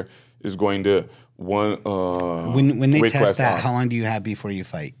fighters there is going to one when they test that, how long do you have before you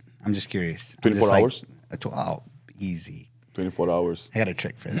fight? I'm just curious. 24 hours? Easy. 24 hours. I got a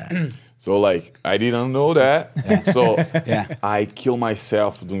trick for that. So like I didn't know that. So I kill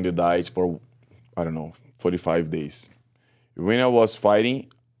myself doing the diet for, I don't know, 45 days. When I was fighting,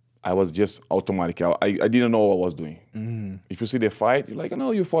 I was just automatic. I didn't know what I was doing. If you see the fight, you're like,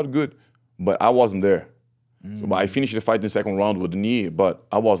 no, you fought good. But I wasn't there. So, but I finished the fight in the second round with the knee, but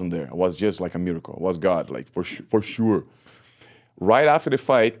I wasn't there. I was just like a miracle. It was God, like for sure. Right after the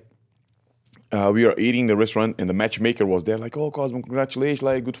fight, we are eating in the restaurant, and the matchmaker was there, like, oh, Cosmo, congratulations,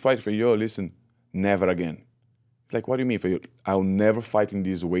 like, good fight for you. Listen, never again. It's like, what do you mean? I'll never fight in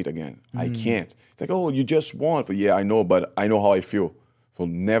this weight again. I can't. It's like, oh, you just won. But yeah, I know, but I know how I feel. So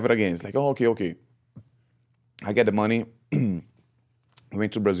never again. It's like, oh, okay. I get the money.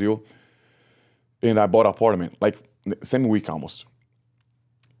 Went to Brazil. And I bought an apartment, like same week almost.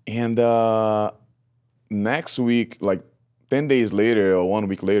 And next week, like 10 days later or 1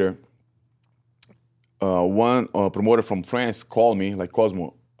 week later, one promoter from France called me, like,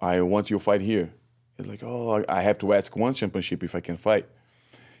 Cosmo, I want you to fight here. It's like, oh, I have to ask one championship if I can fight.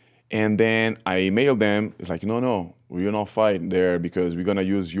 And then I emailed them. It's like, no, we're not fighting there because we're gonna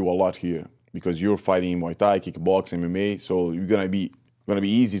use you a lot here because you're fighting Muay Thai, kickboxing, MMA. So you're gonna be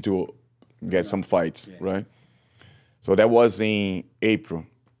easy to get some fights, right? So that was in April.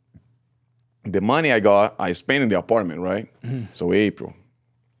 The money I got, I spent in the apartment, right? So April,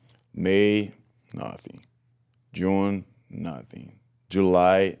 May, nothing. June, nothing.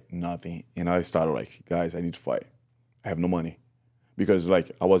 July, nothing. And I started like, guys, I need to fight. I have no money. Because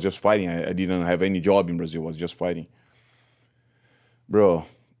like I was just fighting. I didn't have any job in Brazil. I was just fighting. Bro,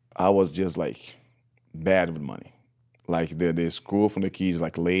 I was just like bad with money. Like the school from the kids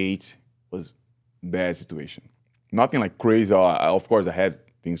like late was bad situation. Nothing like crazy. Of course, I had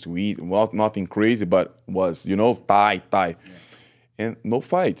things to eat. Well, nothing crazy, but was, tight. Yeah. And no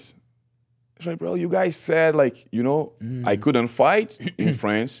fights. It's like, bro, you guys said like, I couldn't fight in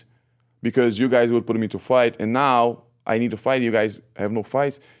France because you guys would put me to fight. And now I need to fight. You guys have no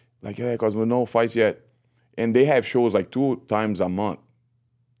fights. Like, yeah, because we no fights yet. And they have shows like 2 times a month,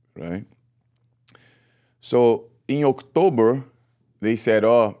 right? So in October, they said,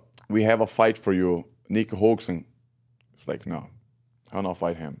 oh, we have a fight for you, Nick Hoxton. It's like, no, I'll not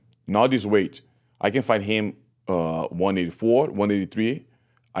fight him. Not this weight. I can fight him 184, 183.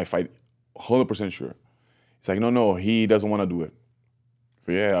 I fight 100% sure. It's like, no, he doesn't want to do it.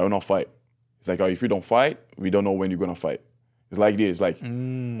 So yeah, I will not fight. It's like, oh, if you don't fight, we don't know when you're going to fight. It's like this, like,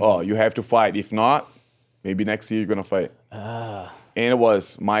 oh, you have to fight. If not, maybe next year you're going to fight. And it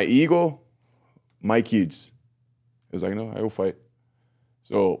was my ego, my kids. It was like, no, I will fight.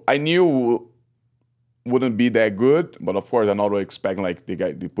 So I knew wouldn't be that good, but of course I'm not really expecting like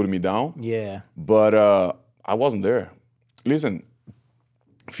they put me down. Yeah. But I wasn't there. Listen,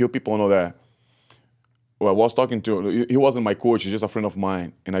 few people know that. Well, I was talking to, he wasn't my coach, he's just a friend of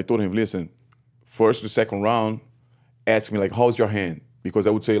mine. And I told him, listen, first to second round, ask me like, how's your hand? Because I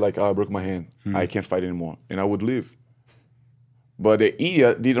would say like, oh, I broke my hand. I can't fight anymore. And I would leave. But the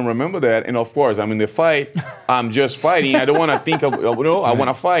idiot didn't remember that. And of course, I'm in the fight. I'm just fighting. I don't want to think of, I want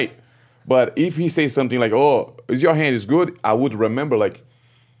to fight. But if he says something like, oh, is your hand is good? I would remember like,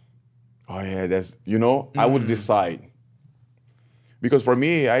 oh yeah, that's, I would decide. Because for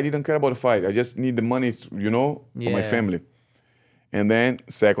me, I didn't care about the fight. I just need the money, for my family. And then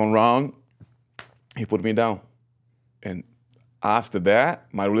second round, he put me down. And after that,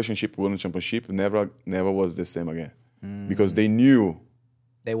 my relationship with the championship never was the same again. Because they knew.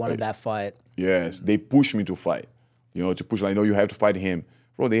 They wanted that fight. Yes, they pushed me to fight. To push, like, no, you have to fight him.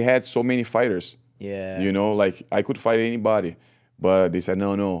 Bro, they had so many fighters. Yeah. Like I could fight anybody. But they said,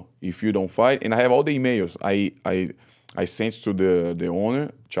 no, if you don't fight. And I have all the emails. I sent to the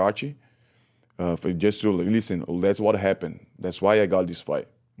owner, Chachi, for just to listen, that's what happened. That's why I got this fight.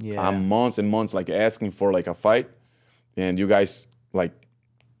 Yeah. I'm months and months like asking for like a fight. And you guys like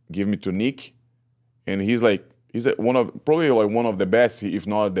give me to Nick. And he's probably one of the best, if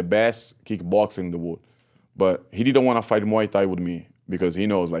not the best kickboxer in the world. But he didn't want to fight Muay Thai with me because he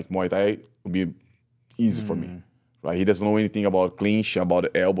knows like Muay Thai would be easy for me. Right? He doesn't know anything about clinch,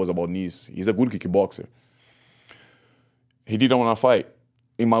 about elbows, about knees. He's a good kickboxer. He didn't want to fight.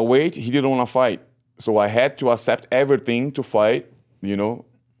 In my weight, he didn't want to fight. So I had to accept everything to fight,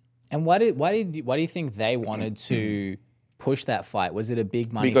 And why do you think they wanted to push that fight? Was it a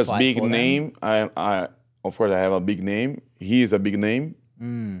big money because fight big for name, I of course I have a big name. He is a big name.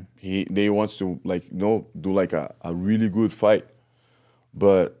 They want to do like a really good fight.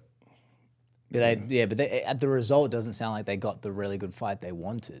 But the result doesn't sound like they got the really good fight they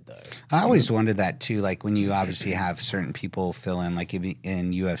wanted, though. I always wondered that too. Like when you obviously have certain people fill in, like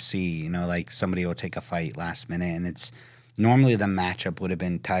in UFC, like somebody will take a fight last minute, and it's normally the matchup would have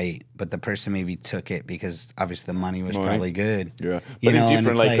been tight, but the person maybe took it because obviously the money was probably good. Yeah, but it's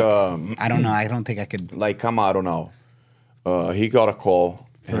different. I don't know. I don't think I could. Like Camaro now, he got a call,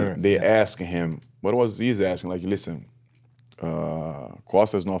 and they asked him, what was he asking? Like, listen,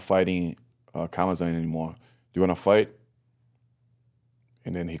 Costa's not fighting Kamazan anymore. Do you want to fight?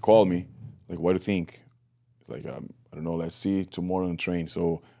 And then he called me, like, what do you think? It's like, I don't know, let's see tomorrow on the train.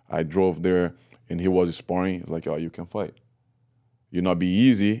 So I drove there, and he was sparring. It's like, oh, you can fight. You'll not be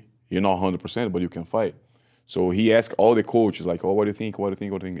easy. You're not 100%, but you can fight. So he asked all the coaches, like, oh, what do you think? What do you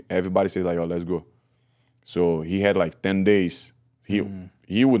think? What do you think? Everybody said, like, oh, let's go. So he had like 10 days.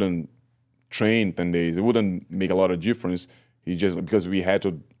 He wouldn't train 10 days. It wouldn't make a lot of difference. He just, because we had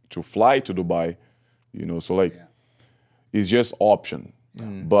to fly to Dubai, you know, so like, it's just option.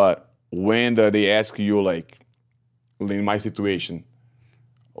 But when they ask you, like, in my situation,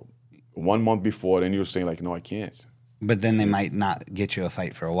 1 month before, then you're saying, like, no, I can't. But then they might not get you a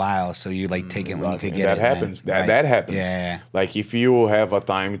fight for a while, so you like take it when you could get that it. Happens. Then, right? That happens. Yeah. Like if you have a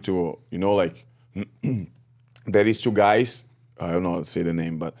time to, you know, like there is two guys. I don't know how to say the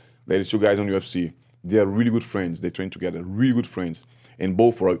name, but there is two guys on UFC. They are really good friends. They train together, really good friends, and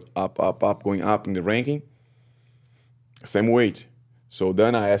both are up, going up in the ranking. Same weight. So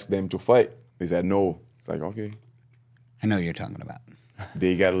then I asked them to fight. They said no. It's like okay. I know what you're talking about.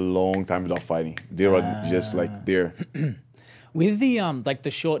 They got a long time without fighting. They were just like there. With the like the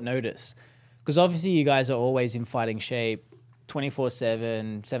short notice, because obviously you guys are always in fighting shape,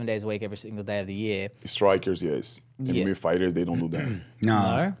 24/7, 7 days a week, every single day of the year. Strikers, yes. MMA fighters, they don't do that.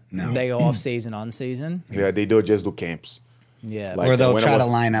 No. They go off season, on season. Yeah, they don't just do camps. Yeah. Like, Or they'll when I try to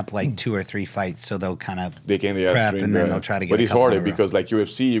was- line up like 2 or 3 fights, so they'll kind of They can prep train and then there. they'll try to get. But a it's couple harder in a row. because like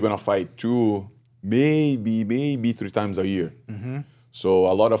UFC, you're gonna fight 2, maybe 3 times a year.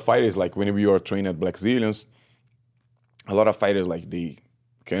 So a lot of fighters, like when we were training at Black Zillions, a lot of fighters like they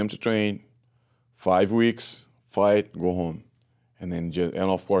came to train, 5 weeks, fight, go home, and then and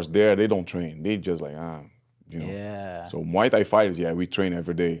of course there they don't train. They just like you know. Yeah. So Muay Thai fighters, yeah, we train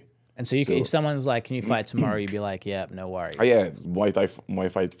every day. And so, if someone was like, "Can you fight tomorrow?" You'd be like, "Yeah, no worries." Oh, yeah, Muay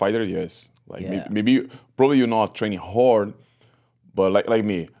Thai fighters, yes. Like Yeah. maybe probably you're not training hard, but like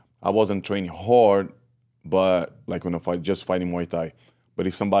me, I wasn't training hard, but like when I fight, just fighting Muay Thai. But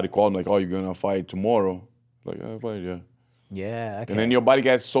if somebody called me like, "Oh, you're gonna fight tomorrow," like I fight, yeah. Yeah. Okay. And then your body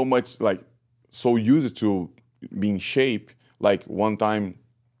gets so much so used to being shape. Like one time,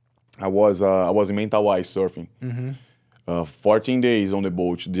 I was in Mentawai surfing. 14 days on the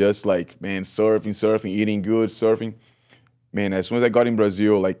boat, just like, man, surfing, eating good, surfing. Man, as soon as I got in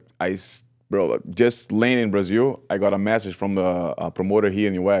Brazil, like just landing in Brazil, I got a message from the promoter here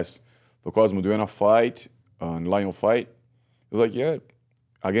in the US. For Cosmo, do you want to fight, Lion fight? He was like, yeah.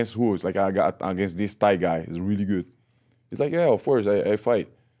 Against who? It's like, I got against this Thai guy. He's really good. He's like, yeah, of course, I fight.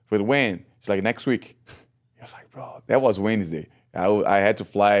 But when? It's like next week. I was like, bro, that was Wednesday. I had to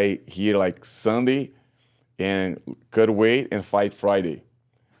fly here like Sunday and cut weight and fight Friday.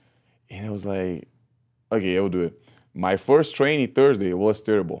 And I was like, okay, I will do it. My first training Thursday was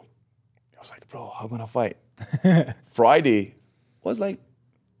terrible. I was like, bro, how am I gonna fight? Friday was like,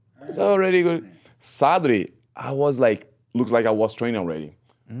 it's already good. Saturday, I was like, looks like I was training already.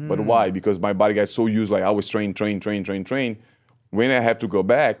 But why? Because my body got so used, like I was train. When I have to go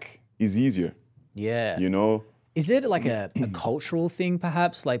back, it's easier, yeah. you know? Is it like a cultural thing,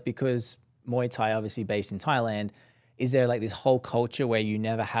 perhaps? Like because Muay Thai, obviously based in Thailand, is there like this whole culture where you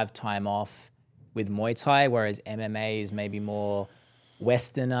never have time off with Muay Thai, whereas MMA is maybe more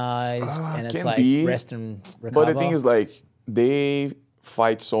westernized and it's can like be, rest and recover? But the thing is, like, they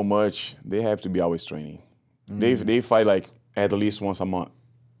fight so much, they have to be always training. They fight like at least once a month.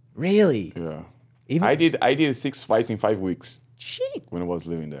 Really? Yeah. Even I did 6 fights in 5 weeks Shit. when I was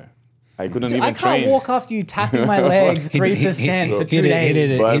living there. I couldn't Dude, even I can't train. walk after you tapping my leg 3% for 2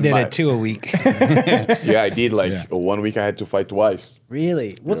 days. But He did my- it 2 a week. Yeah, I did like 1 week I had to fight twice.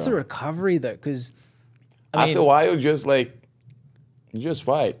 Really? What's the recovery though? Because I After a while, just like, you just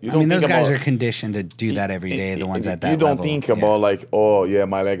fight. You I mean, those think guys about- are conditioned to do that every day. The ones at that You don't level. think Yeah. about like, oh yeah,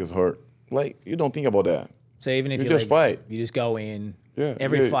 my leg is hurt. Like, you don't think about that. so even if You your just legs- fight. you just go in. Yeah,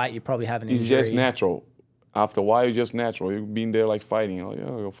 Every yeah. fight you probably have an It's injury. just natural. After a while, it's just natural. You've been there like fighting. Oh yeah,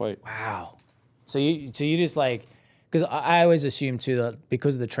 I'll fight. Wow. So you just like, because I always assume too that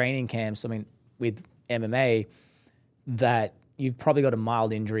because of the training camps, I mean, with MMA, that you've probably got a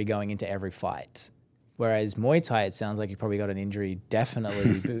mild injury going into every fight. Whereas Muay Thai, it sounds like you probably got an injury,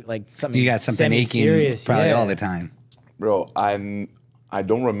 definitely, like something. You got something aching semi-serious, probably yeah. all the time. Bro, I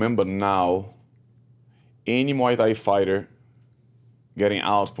don't remember now any Muay Thai fighter getting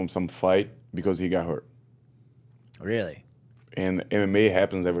out from some fight because he got hurt. Really? And MMA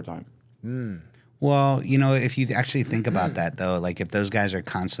happens every time. Well, you know, if you actually think about that, though, like if those guys are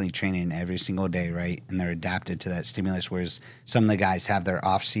constantly training every single day, right, and they're adapted to that stimulus, whereas some of the guys have their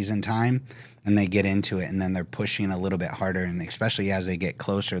off-season time and they get into it and then they're pushing a little bit harder, and especially as they get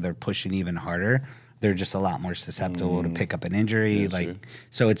closer, they're pushing even harder. They're just a lot more susceptible to pick up an injury. Yes, like, sir.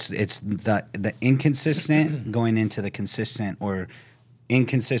 so it's the inconsistent going into the consistent or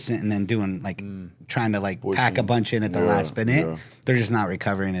inconsistent and then doing like trying to like pack a bunch in at the last minute, they're just not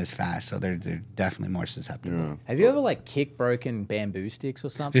recovering as fast. So they're definitely more susceptible. Yeah. Have you ever like kick broken bamboo sticks or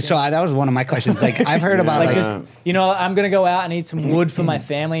something? So that was one of my questions. Like I've heard about Like like just, you know, I'm gonna go out and need some wood for my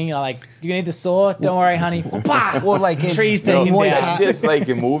family. You know, like, do you need the saw? Don't worry, honey. well, like in- trees you know, taken Muay down. Thai- It's just like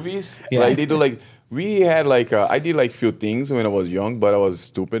in movies. Yeah. Like they do like we had like I did like few things when I was young, but I was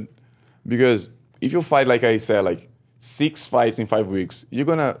stupid because if you fight like I said like 6 fights in 5 weeks,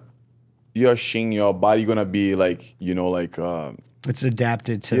 your shin, your body gonna be like it's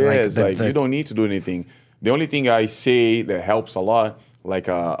adapted to yeah, like it's like the you don't need to do anything. The only thing I say that helps a lot like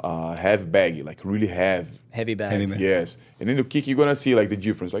a heavy bag, like really Heavy bag. Heavy bag. Yes, and then the kick you're gonna see like the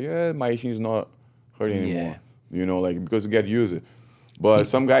difference. Like my shin is not hurting anymore. Yeah. You know, like because you get used to it. But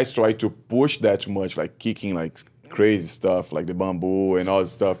some guys try to push that too much, like kicking like crazy stuff, like the bamboo and all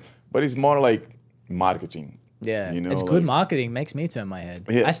this stuff. But it's more like marketing. Yeah, You know, it's good like- marketing. Makes me turn my head.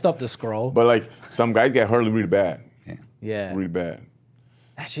 Yeah. I stopped the scroll. But like some guys get hurt really bad. Yeah. Really bad.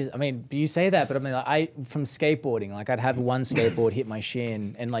 Actually, I mean, you say that, but I mean, like, from skateboarding, like I'd have one skateboard hit my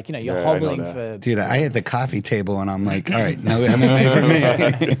shin, and like, you know, you're Yeah, I know hobbling that. for. dude. I hit the coffee table and I'm like, all right, no MMA for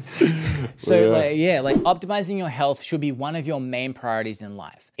me. So Yeah. like optimizing your health should be one of your main priorities in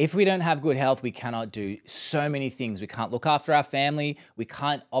life. If we don't have good health, we cannot do so many things. We can't look after our family. We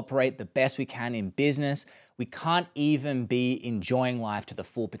can't operate the best we can in business. We can't even be enjoying life to the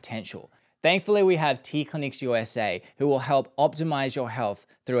full potential. Thankfully, we have T Clinics USA who will help optimize your health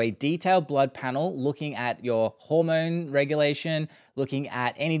through a detailed blood panel looking at your hormone regulation, looking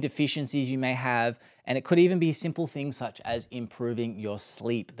at any deficiencies you may have, and it could even be simple things such as improving your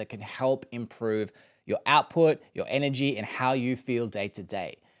sleep that can help improve your output, your energy, and how you feel day to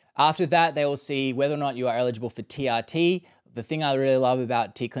day. After that, they will see whether or not you are eligible for TRT. The thing I really love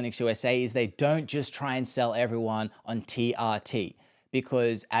about T Clinics USA is they don't just try and sell everyone on TRT.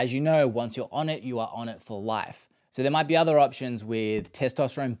 Because as you know, once you're on it, you are on it for life. So there might be other options with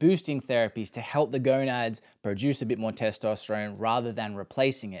testosterone boosting therapies to help the gonads produce a bit more testosterone rather than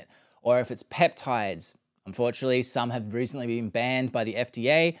replacing it. Or if it's peptides, unfortunately, some have recently been banned by the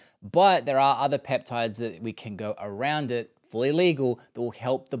FDA, but there are other peptides that we can go around it, fully legal, that will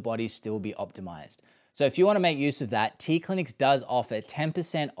help the body still be optimized. So if you want to make use of that, T-Clinics does offer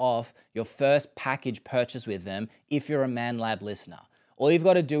 10% off your first package purchase with them if you're a Man Lab listener. All you've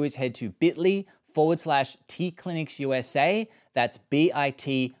got to do is head to bit.ly/TClinicsUSA. That's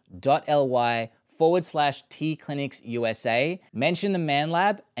bit.ly/TClinicsUSA. Mention the Man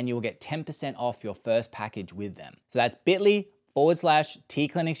Lab and you will get 10% off your first package with them. So that's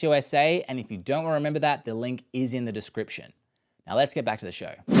bit.ly/TClinicsUSA. And if you don't want to remember that, the link is in the description. Now let's get back to the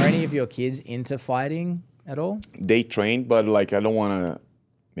show. Are any of your kids into fighting at all? They train, but like I don't want to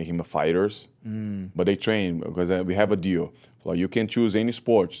make him a fighters. But they train because we have a deal. Like you can choose any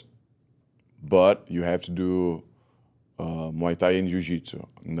sports, but you have to do Muay Thai and Jiu-Jitsu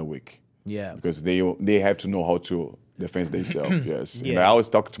in the week. Yeah. Because they have to know how to defend themselves. Yes. And Yeah. I always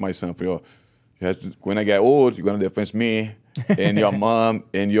talk to my son, you have to, when I get old, you're gonna defend me and your mom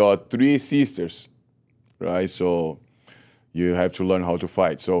and your 3 sisters, right? So you have to learn how to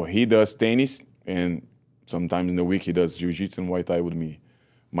fight. So he does tennis, and sometimes in the week he does Jiu-Jitsu and Muay Thai with me.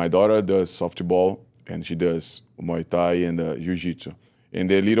 My daughter does softball, and she does Muay Thai and Jiu-Jitsu. And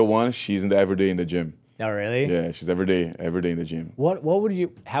the little one, she's every day in the gym. Oh, really? Yeah, she's every day in the gym.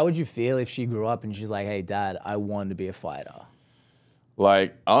 How would you feel if she grew up and she's like, hey, Dad, I want to be a fighter?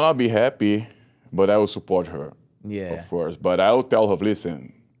 Like, I'll not be happy, but I will support her. Yeah. Of course. But I will tell her,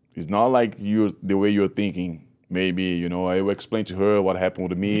 listen, it's not like the way you're thinking. Maybe, I will explain to her what happened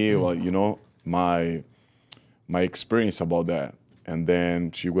with me, or, my experience about that. And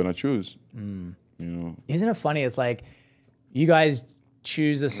then she's gonna choose. Isn't it funny? It's like you guys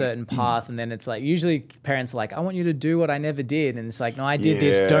choose a certain path, and then it's like usually parents are like, I want you to do what I never did, and it's like, no, I did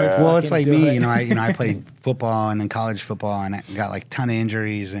this. Don't. Yeah. Well, it's fucking like do me, it. I played football and then college football, and I got like a ton of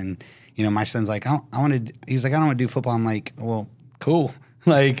injuries. And my son's like, he's like, I don't want to do football. I'm like, well, cool.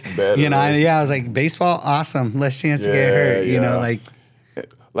 Like, Better, right? I was like, baseball, awesome, less chance to get hurt.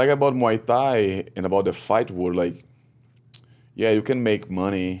 Like about Muay Thai and about the fight world, like, yeah, you can make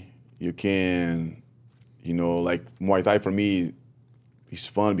money. You can, like Muay Thai for me is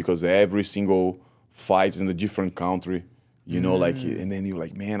fun because every single fight is in a different country, like, and then you're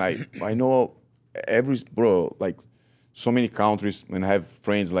like, man, I know like so many countries, and I have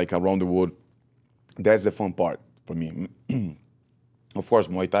friends like around the world. That's the fun part for me. Of course,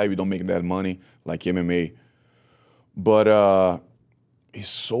 Muay Thai, we don't make that money like MMA, but it's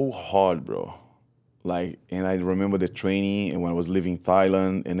so hard, bro. Like, and I remember the training and when I was living in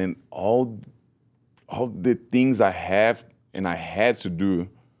Thailand, and then all the things I have and I had to do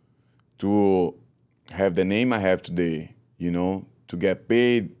to have the name I have today, to get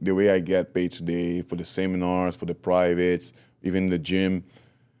paid the way I get paid today for the seminars, for the privates, even the gym.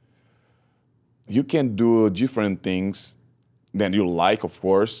 You can do different things that you like, of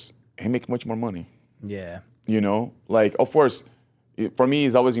course, and make much more money. Yeah. Like, of course, for me,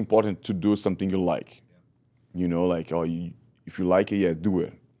 it's always important to do something you like. If you like it, yeah, do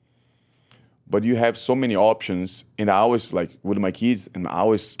it. But you have so many options, and I always, like, with my kids, and I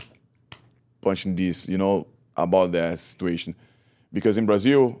always punching this, about that situation. Because in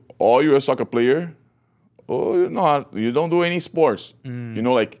Brazil, or you're a soccer player, or you're not. You don't do any sports.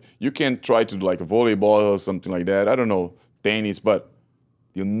 Like, you can try to do, like, volleyball or something like that. I don't know, tennis, but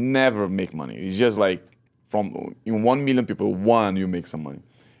you never make money. It's just like, in 1 million people, you make some money.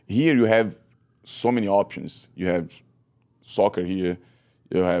 Here you have so many options. You have soccer here,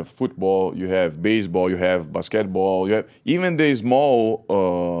 you have football, you have baseball, you have basketball, you have even the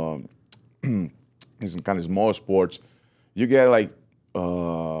small, it's kind of small sports. You get like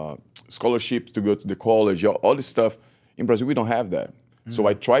scholarships to go to the college, all this stuff. In Brazil, we don't have that. So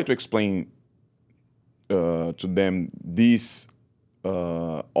I try to explain to them these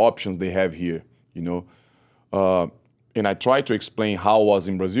options they have here, and I try to explain how it was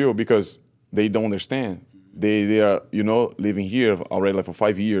in Brazil because they don't understand. They are, living here already like for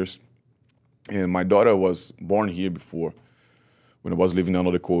 5 years. And my daughter was born here before when I was living on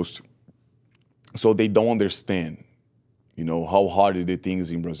the coast. So they don't understand, how hard are the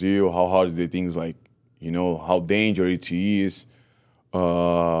things in Brazil, how hard are the things like, how dangerous it is,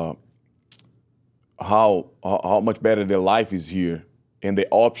 how much better their life is here and the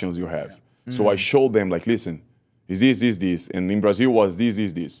options you have. So I showed them, like, listen, is this. And in Brazil was this.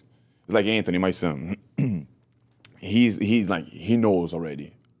 It's like Anthony, my son. He's like, he knows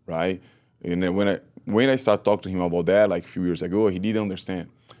already, right? And then when I started talking to him about that, like a few years ago, he didn't understand.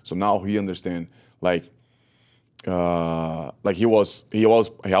 So now he understands. Like he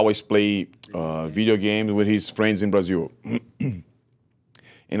always play video games with his friends in Brazil.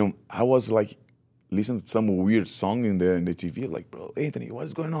 And I was like, listening to some weird song in the TV, like, bro, Anthony, what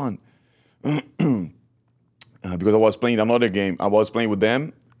is going on? Because I was playing another game. I was playing with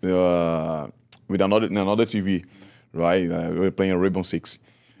them with another TV, right? We were playing a Rainbow Six.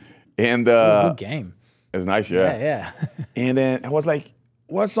 And good game. It's nice, yeah. Yeah. And then I was like,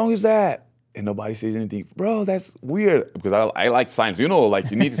 what song is that? And nobody says anything. Bro, that's weird. Because I like silence. Like,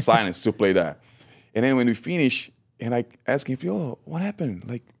 you need silence to play that. And then when we finish, and I ask him, yo, what happened?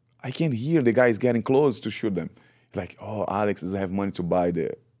 Like, I can't hear the guys getting close to shoot them. He's like, oh, Alex doesn't have money to buy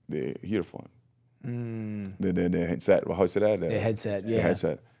the earphone. The headset. How is that? The headset, yeah. The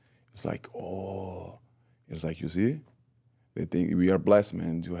headset. It's like, oh. It's like, you see? They think we are blessed,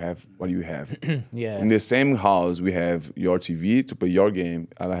 man, to have what you have. Yeah. In the same house, we have your TV to play your game,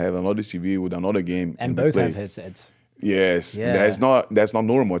 and I have another TV with another game. And both have headsets. Yes. Yeah. That's not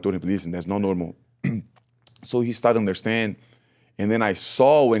normal. I told him, listen, that's not normal. So he started to understand. And then I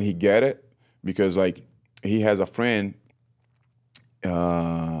saw when he get it, because like he has a friend,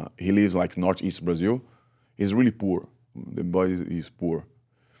 he lives like northeast Brazil. He's really poor. The boy is poor.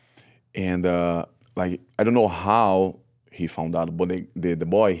 And like, I don't know how he found out, but the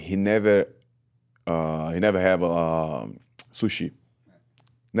boy, he never have sushi.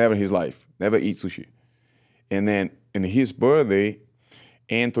 Never in his life. Never eat sushi. And then in his birthday,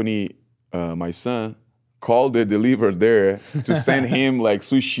 Anthony, my son, called the deliverer there to send him like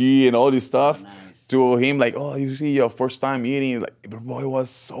sushi and all this stuff. Nice. To him, like, oh, you see your first time eating. Like, the boy was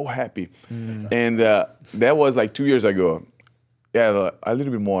so happy. And that was like 2 years ago. Yeah, a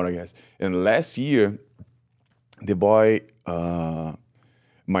little bit more, I guess. And last year, the boy,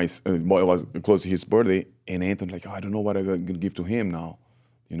 my boy was close to his birthday, and Anthony like, oh, I don't know what I'm gonna give to him now.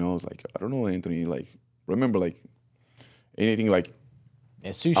 It's like, I don't know, Anthony. Like, remember, like, anything like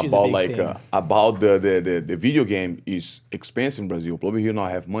Sushi's about a big thing. About the video game is expensive in Brazil. Probably he'll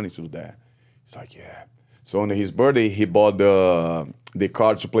not have money to do that. It's like, yeah. So on his birthday, he bought the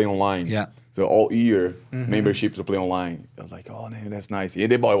card to play online. Yeah. So all year membership to play online. I was like, oh man, that's nice. Yeah,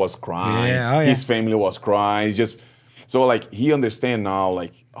 the boy was crying. Yeah, oh, yeah. His family was crying. So like he understand now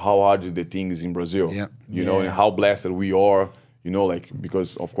like how hard the things in Brazil. Yeah. And how blessed we are. Like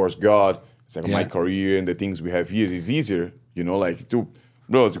because of course God. It's like my career and the things we have here is easier. Like to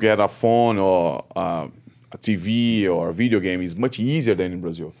get a phone or a TV or a video game is much easier than in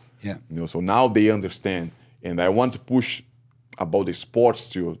Brazil. Yeah. So now they understand, and I want to push about the sports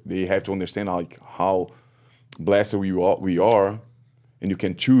too. They have to understand like how blessed we are, and you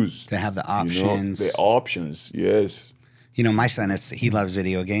can choose to have the options. The options, yes. my son, he loves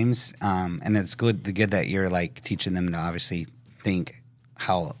video games, and it's good that you're like teaching them to obviously think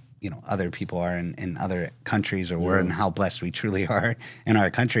how other people are in other countries or world, and how blessed we truly are in our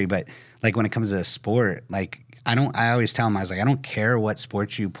country. But like when it comes to a sport, like I always tell them, I was like, I don't care what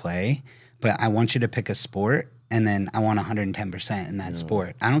sports you play, but I want you to pick a sport. And then I want 110% in that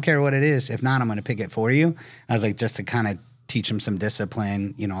sport. I don't care what it is. If not, I'm going to pick it for you. I was like, just to kind of teach them some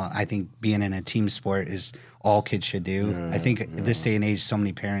discipline. I think being in a team sport is all kids should do. I think this day and age, so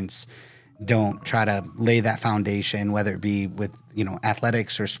many parents don't try to lay that foundation, whether it be with,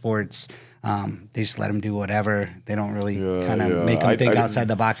 athletics or sports. They just let them do whatever. They don't really kind of make them think outside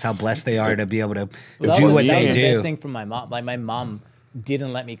the box how blessed they are to be able to do what they do. The best thing from my mom. Like my mom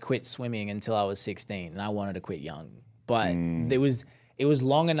didn't let me quit swimming until I was 16, and I wanted to quit young. But it was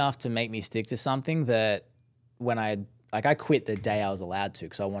long enough to make me stick to something that when I quit the day I was allowed to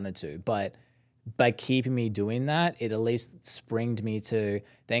because I wanted to. But by keeping me doing that, it at least springed me to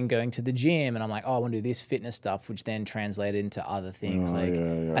then going to the gym, and I'm like, oh, I want to do this fitness stuff, which then translated into other things.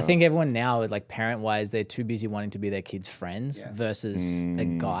 I think everyone now, like parent-wise, they're too busy wanting to be their kids' friends versus a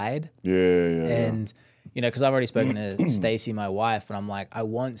guide. And because I've already spoken to Stacey, my wife, and I'm like, I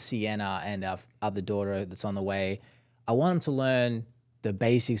want Sienna and our other daughter that's on the way, I want them to learn the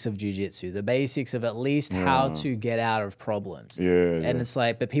basics of jiu-jitsu, the basics of at least how to get out of problems. And it's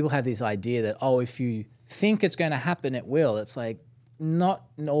like, but people have this idea that, if you think it's going to happen, it will. It's like, not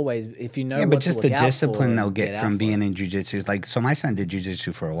always. If you know what but just to look the discipline they'll get get from being in jiu-jitsu. Like, so my son did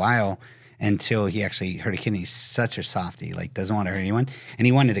jiu-jitsu for a while, until he actually hurt a kidney. He's such a softie, like doesn't want to hurt anyone. And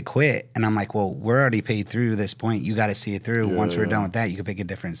he wanted to quit. And I'm like, well, we're already paid through this point. You got to see it through. Once we're done with that, you can pick a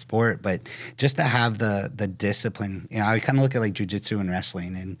different sport. But just to have the discipline, I kind of look at like jiu-jitsu and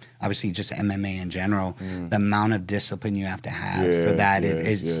wrestling and obviously just MMA in general, the amount of discipline you have to have for that.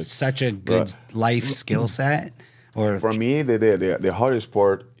 It's such a good life skill set. Or for me, the hardest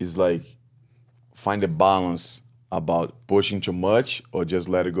part is like find a balance about pushing too much or just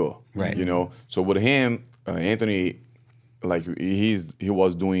let it go. Right. So with him, Anthony, like he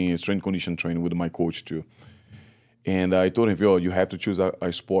was doing strength condition training with my coach too. And I told him, you have to choose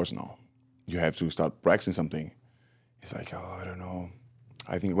a sport now. You have to start practicing something. He's like, I don't know.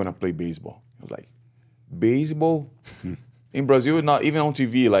 I think I'm going to play baseball. I was like, baseball? In Brazil, not even on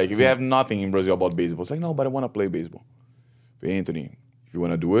TV. Like, we have nothing in Brazil about baseball. It's like, no, but I want to play baseball. But Anthony, if you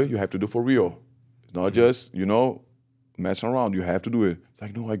want to do it, you have to do it for real. It's not just, messing around. You have to do it. It's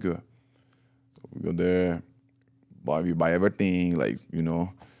like, no, I go. So we go there, we buy everything,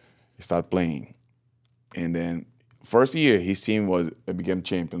 start playing. And then first year, his team became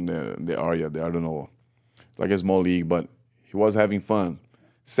champion in the area. I don't know. It's like a small league, but he was having fun.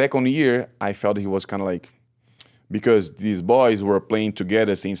 Second year, I felt he was kind of like, because these boys were playing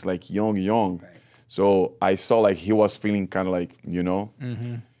together since like young. Right. So I saw like he was feeling kind of like,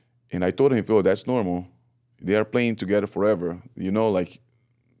 And I told him, that's normal. They are playing together forever. Like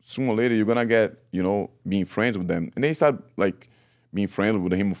sooner or later you're gonna get, being friends with them. And they start like being friends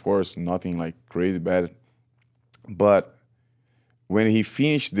with him, of course, nothing like crazy bad. But when he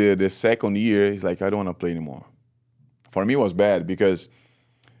finished the second year, he's like, I don't want to play anymore. For me, it was bad because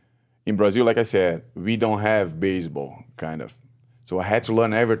in Brazil, like I said, we don't have baseball, kind of. So I had to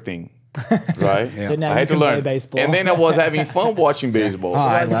learn everything, right? So now I had to learn baseball. And then I was having fun watching baseball. Oh,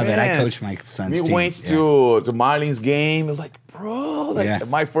 I love it. I coach my son's team. We went to Marlins game. It was like, bro,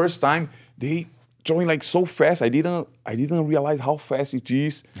 my first time, they throwing like so fast. I didn't realize how fast it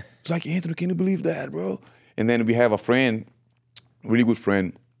is. It's like, Anthony, can you believe that, bro? And then we have a friend, really good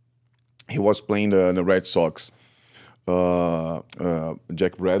friend. He was playing the Red Sox.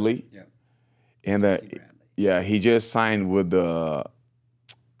 Jack Bradley. Yeah. And he just signed with the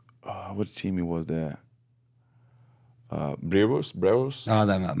what team he was there? Brewers? Oh,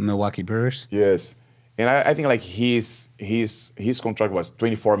 the Milwaukee Brewers? Yes. And I think like his contract was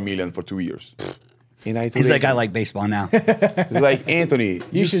 $24 million for 2 years. And I told he's like, I like baseball now. He's like, Anthony,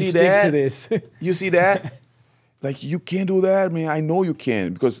 you should see stick that? to this. You see that? Like, you can't do that, man. I know you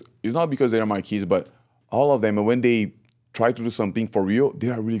can. Because it's not because they're my kids, but all of them, and when they try to do something for real,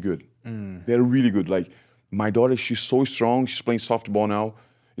 they are really good. They're really good. Like, my daughter, she's so strong. She's playing softball now.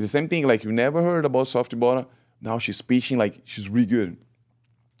 It's the same thing. Like, you never heard about softball. Now she's pitching. Like, she's really good.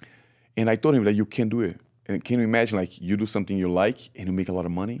 And I told him, like, you can do it. And can you imagine, like, you do something you like and you make a lot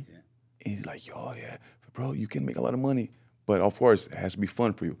of money? Yeah. And he's like, oh, yeah. Bro, you can make a lot of money. But, of course, it has to be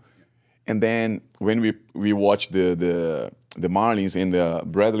fun for you. And then when we watched the Marlins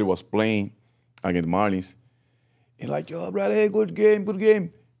and Bradley was playing against the Marlins, and like, yo, Bradley, good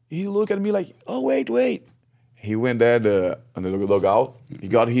game. He looked at me like, oh, wait. he went there on the logout. He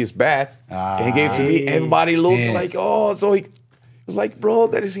got his bat and he gave to me. Everybody looked like, oh, so he was like, bro,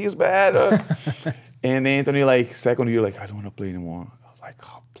 that is his bat. And Anthony, like, second year, like, I don't want to play anymore. I was like,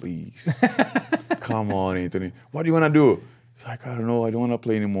 oh, please. Come on, Anthony. What do you want to do? He's like, I don't know. I don't want to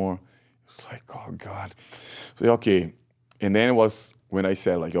play anymore. It's like, oh, God. So, okay. And then it was when I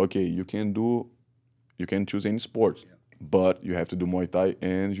said, like, okay, you can choose any sport, but you have to do Muay Thai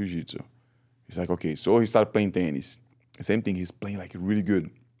and Jiu-Jitsu. He's like, okay. So he started playing tennis. Same thing. He's playing, like, really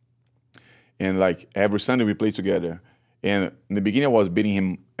good. And, like, every Sunday we play together. And in the beginning, I was beating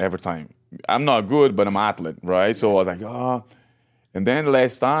him every time. I'm not good, but I'm an athlete, right? So I was like, oh. And then the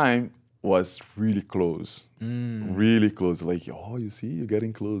last time was really close. Really close. Like, oh, you see, you're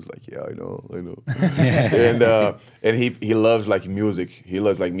getting close. Like, yeah, I know. And he loves, like, music. He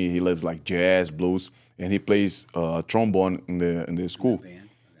loves, like me, he loves, like, jazz, blues. And he plays trombone in the school.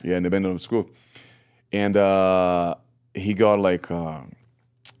 Yeah, in the band of the school. And he got, like,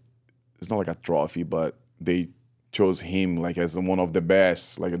 it's not like a trophy, but they chose him like as one of the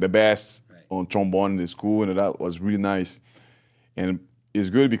best, like the best on trombone in the school, and that was really nice. And it's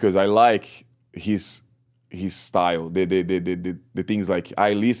good because I like his style, the things like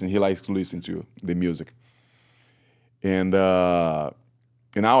I listen, he likes to listen to the music. And now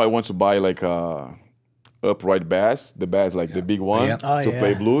I want to buy like a upright bass, the bass like the big one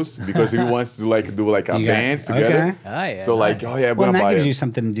play blues because he wants to like do like a band together. Okay. Oh, yeah, So like, oh yeah, I'm Well, gonna and that buy gives it. you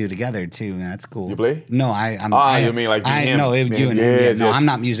something to do together too. And that's cool. You play? No, you mean like him? No, you and him. Yeah, no, yes. I'm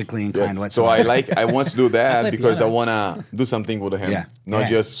not musically inclined So whatsoever. I want to do that play because piano. I want to do something with him. Yeah. Not Yeah.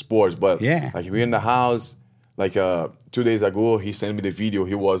 just sports, but Yeah. like we're in the house. Like 2 days ago, he sent me the video.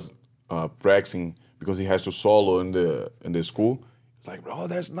 He was practicing because he has to solo in the school. It's like, bro,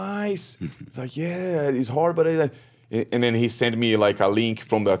 that's nice. It's like, yeah, it's hard, but and then he sent me like a link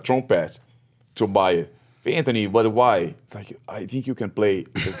from the trumpet to buy it. Hey, Anthony, but why? It's like, I think you can play.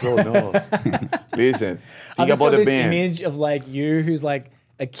 I said, bro, no. Listen, I've think just about got the this band. image of like you who's like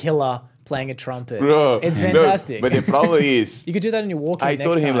a killer playing a trumpet. Bro, It's no, fantastic. but the problem is, You could do that in your walking I next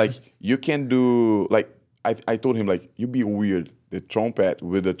told him time. like you can do like I told him like you be weird the trumpet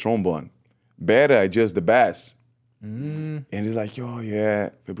with the trombone, better just the bass. And he's like, oh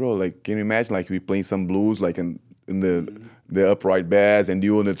yeah, but bro, like can you imagine like we playing some blues like in the upright bass and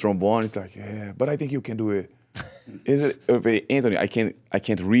you on the trombone? It's like yeah, but I think you can do it. Is it Anthony? I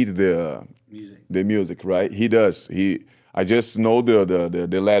can't read the music, right? He does. I just know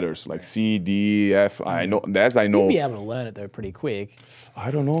the letters like C, D, F. I know that's I know. You'll be able to learn it though pretty quick.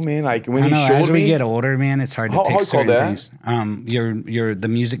 I don't know, man. Like when I he know, showed as we me, get older, man, it's hard to How pick you call certain that? things. Your the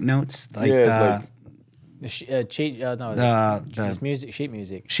music notes, like Yeah, it's the like- Just music, sheet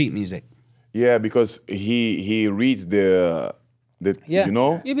music. sheet music. yeah, because he reads the Yeah, you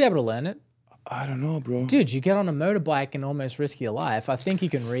know. you'll be able to learn it. I don't know, bro. Dude, you get on a motorbike and almost risk your life. I think you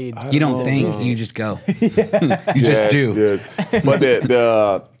can read. You don't know, think, bro. you just go. You just do. Yeah. But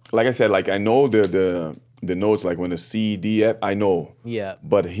the like I said, like I know the notes like when the C, D, F, I know. Yeah.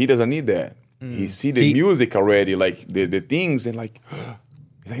 But he doesn't need that. He see the music already, like the things, and like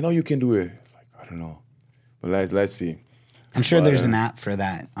he's like, no, you can do it. It's like I don't know, but let's see. I'm sure there's an app for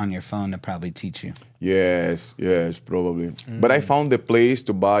that on your phone to probably teach you. Yes, probably. But I found the place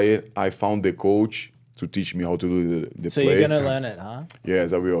to buy it. I found the coach to teach me how to do the So play. you're gonna learn it, huh?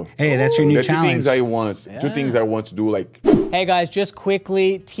 Yes, I will. Hey, that's your new There are challenge. two things I want to do. Like Hey guys, just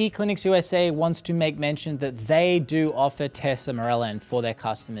quickly, T Clinics USA wants to make mention that they do offer testosterone for their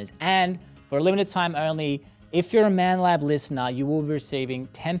customers. And for a limited time only, if you're a ManLab listener, you will be receiving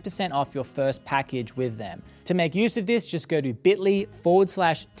 10% off your first package with them. To make use of this, just go to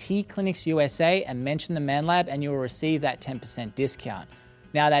bit.ly/T Clinics USA and mention the ManLab and you will receive that 10% discount.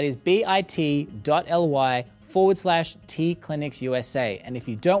 Now that is bit.ly/T Clinics USA. And if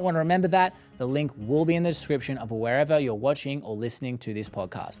you don't want to remember that, the link will be in the description of wherever you're watching or listening to this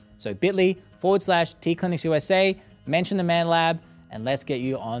podcast. So bit.ly/T Clinics USA, mention the ManLab, and let's get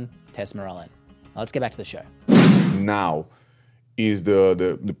you on testosterone. Now let's get back to the show. now is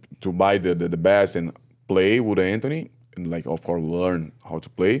the to buy the bass and play with Anthony and like of course learn how to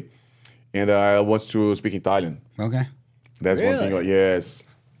play. And I want to speak Italian. Okay. That's one thing. Really? Yes.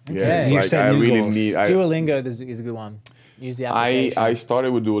 Yes. You're Like I setting new really goals. need. Duolingo is a good one. Use the application. I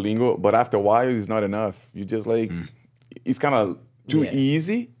started with Duolingo, but after a while, it's not enough. You just like it's kind of too Yeah.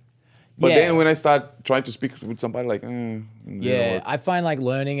 easy. But Yeah. then when I start trying to speak with somebody, like, you Yeah, know, I find like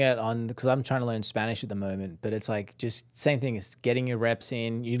learning it on because I'm trying to learn Spanish at the moment, but it's like just same thing as getting your reps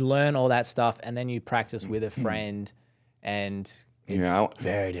in. You learn all that stuff and then you practice with a friend, and it's Yeah,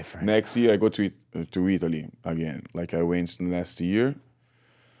 very different. next year I go to Italy again. Like I went last year.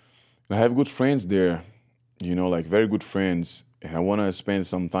 I have good friends there, you know, like very good friends. And I want to spend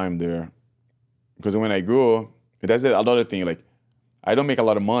some time there. Because when I go, that's another thing. Like, I don't make a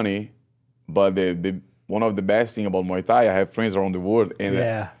lot of money, but the one of the best thing about Muay Thai, I have friends around the world, and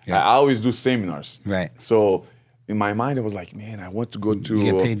I always do seminars. Right. So in my mind, I was like, man, I want to go to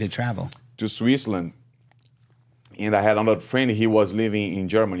You get paid to travel. to Switzerland. And I had another friend, he was living in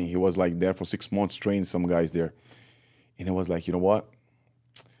Germany. He was like there for 6 months, training some guys there. And I was like, you know what?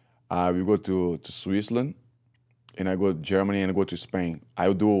 We go to Switzerland, and I go to Germany, and I go to Spain. I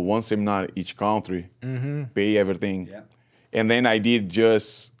will do one seminar each country, pay everything. Yeah. And then I did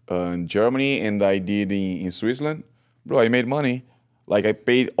just in Germany, and I did in Switzerland. Bro, I made money. Like, I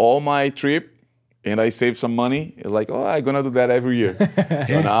paid all my trip, and I saved some money. It's like, oh, I'm going to do that every year.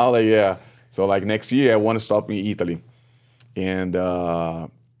 So now, like, yeah. So, like, next year, I want to stop in Italy. And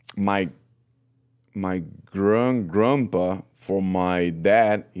my grandpa for my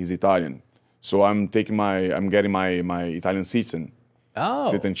dad is Italian. So I'm getting my Italian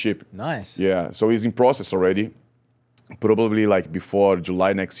citizenship. Nice. Yeah, so it's in process already. Probably like before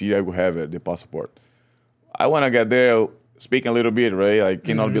July next year, I will have the passport. I want to get there speaking a little bit, right? I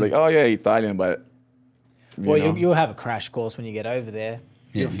cannot be like, oh yeah, Italian, but you'll have a crash course when you get over there.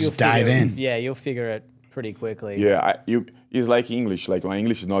 Yeah, just dive in. Yeah, you'll figure it pretty quickly. Yeah, it's like English. Like my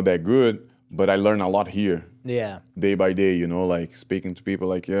English is not that good, but I learn a lot here. Yeah. Day by day, you know, like speaking to people,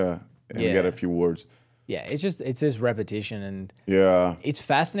 like and get a few words. Yeah, it's this repetition, and it's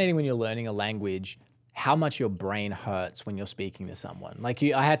fascinating when you're learning a language how much your brain hurts when you're speaking to someone. Like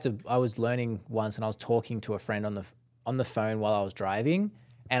I was learning once, and I was talking to a friend on the phone while I was driving,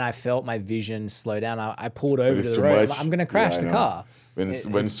 and I felt my vision slow down. I pulled over to the road. I'm going to crash the car. When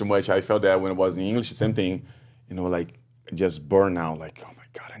it's too much, I felt that when it was in English, the same thing. You know, like just burn out. Like, oh my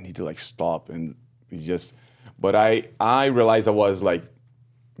God, I need to like stop, and it just. But I realized I was like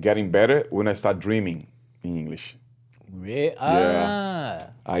getting better when I started dreaming in English. Really? Yeah.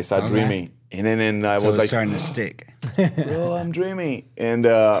 I started dreaming. And then I was like starting to stick. Bro, I'm dreaming. And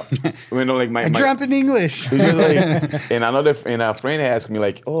when like my drop in English. and a friend asked me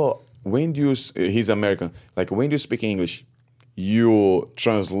like, oh, when do you? He's American. Like, when do you speak English? You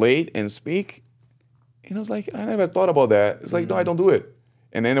translate and speak. And I was like, I never thought about that. It's like, no, I don't do it.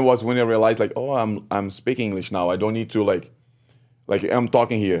 And then it was when I realized like, oh, I'm speaking English now. I don't need to like I'm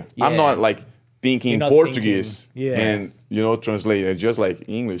talking here. Yeah. I'm not like thinking Portuguese and translate. It's just like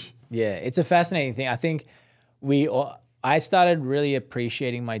English. Yeah, it's a fascinating thing. I think I started really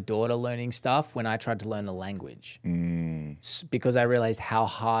appreciating my daughter learning stuff when I tried to learn a language because I realized how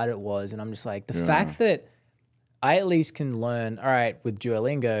hard it was. And I'm just like, the fact that I at least can learn, all right, with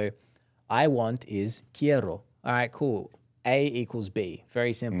Duolingo, I want is quiero. All right, cool. A equals B.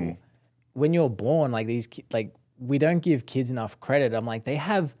 Very simple. When you're born, like we don't give kids enough credit. I'm like, they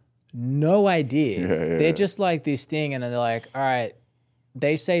have no idea. They're just like this thing, and they're like, all right,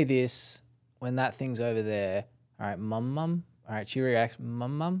 they say this when that thing's over there. All right, mum. All right, she reacts,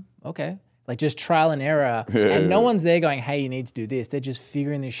 mum. Okay. Like just trial and error. And no one's there going, hey, you need to do this. They're just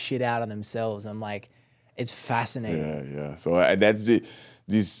figuring this shit out on themselves. I'm like, it's fascinating. Yeah. So that's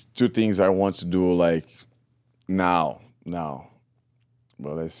these two things I want to do like now.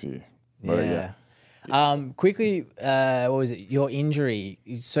 But let's see. But quickly, what was it? Your injury.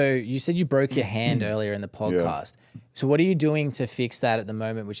 So you said you broke your hand earlier in the podcast. So what are you doing to fix that at the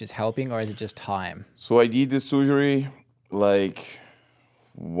moment, which is helping, or is it just time? So I did the surgery like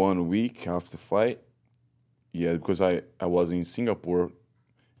 1 week after the fight. Yeah, because I was in Singapore.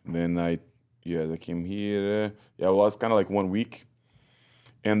 And then I came here. It was kind of like 1 week.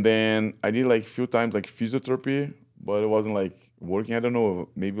 And then I did like a few times like physiotherapy, but it wasn't like working. I don't know,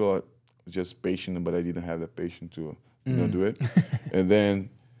 maybe I was just patient, but I didn't have the patience to do it. And then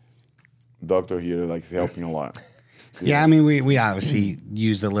doctor here like is helping a lot. Yeah, I mean, we obviously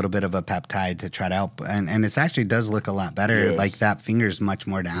used a little bit of a peptide to try to help, and it actually does look a lot better. Yes. Like that finger's much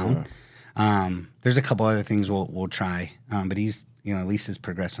more down. Yeah. There's a couple other things we'll try, but he's at least is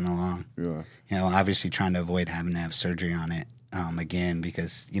progressing along. Yeah. Obviously trying to avoid having to have surgery on it again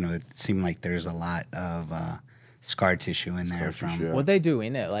because it seemed like there's a lot of scar tissue in there from. What they do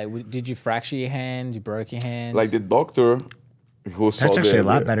in it? Like, did you fracture your hand? You broke your hand? Like the doctor who saw that's actually a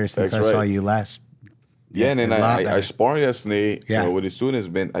lot better since I saw you last. Yeah, and then I sparred yesterday with the students,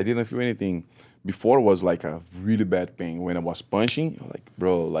 but I didn't feel anything. Before it was like a really bad pain when I was punching, like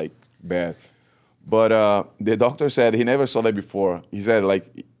bro, like bad. But the doctor said he never saw that before. He said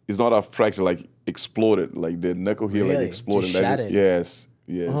like it's not a fracture, like exploded, like the knuckle here like exploded. Just shattered. Yes.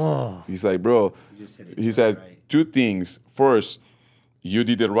 Oh. He's like, bro. He said two things. First, you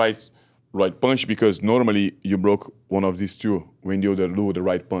did the right right punch because normally you broke one of these two when you do the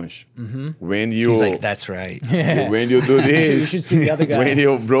right punch. When you He's like, that's right. when you do this, should see the other guy. when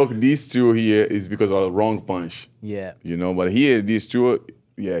you broke these two here is because of a wrong punch. Yeah. You know, but here these two,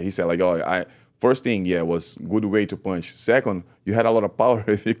 yeah, he said like, oh, first thing, yeah, was good way to punch. Second, you had a lot of power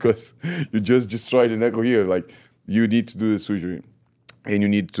because you just destroyed the knuckle here. Like you need to do the surgery, and you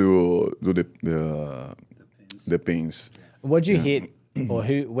need to do the pins. What'd you hit, or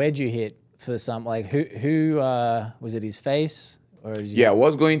where'd you hit for some? Like who was it? His face, or Yeah, I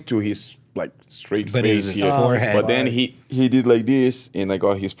was going to his like straight But it face was here, forehead. but then he did like this, and I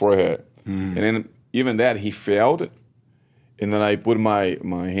got his forehead, and then even that he failed, and then I put my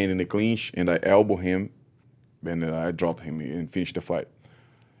hand in the clinch and I elbow him, and then I dropped him and finished the fight.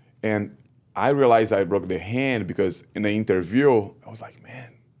 And I realized I broke the hand because in the interview I was like,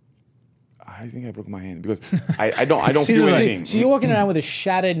 man, I think I broke my hand because I don't feel anything. So you're walking around with a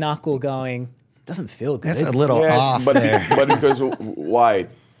shattered knuckle, going, doesn't feel good. That's a little Yes, off but there. but because why?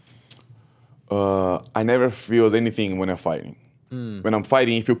 I never feel anything when I'm fighting. When I'm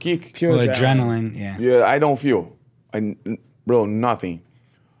fighting, if you kick, Pure Well, adrenaline. adrenaline, yeah. yeah, I don't feel, bro, nothing.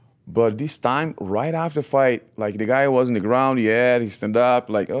 But this time, right after the fight, like the guy was on the ground, yeah, he stand up,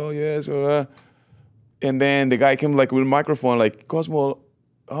 like, oh yes, and then the guy came like with a microphone, like, Cosmo,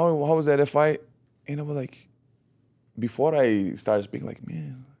 how was that a fight? And I was like, before I started speaking, like,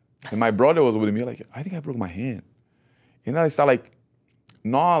 man, and my brother was with me, like, I think I broke my hand, and I started like,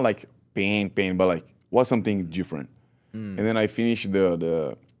 not like pain, but like was something different. And then I finished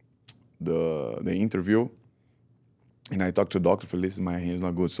the interview, and I talked to the doctor for listen, my hand's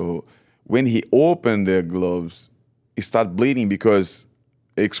not good. So when he opened the gloves, it started bleeding because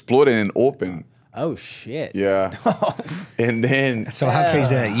it exploded and opened. Oh shit. Yeah. And then So how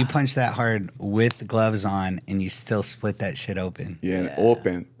crazy that you punched that hard with gloves on and you still split that shit open. and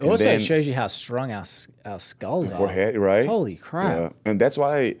open. It also and then shows you how strong our skulls are. forehead, right? Holy crap. Yeah. And that's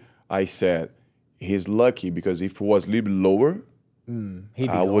why I said he's lucky because if it was a little bit lower, He'd be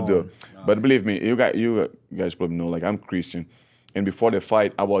I would gone. But believe me, you guys probably know, like I'm Christian, and before the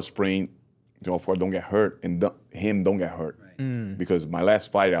fight, I was praying, for don't get hurt and him don't get hurt, because my last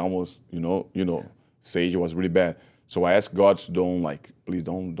fight, I almost, Sage was really bad. So I asked God to please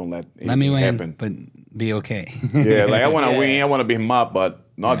don't let Let me anything win, happen. but be okay. Yeah, like I want to win, I want to beat him up, but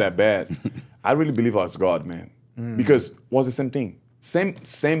not that bad. I really believe it was God, man, because it was the same thing, same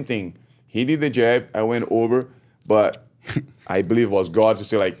thing. He did the jab, I went over, but I believe it was God to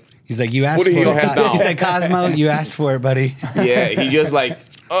say like, He's like, you asked Put for your it. head down. He's like, Cosmo, you asked for it, buddy. yeah, he just like,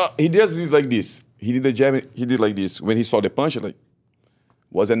 he just did like this. He did the jab, he did like this. When he saw the punch, like,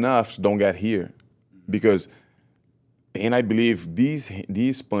 was enough, don't get here. Because, and I believe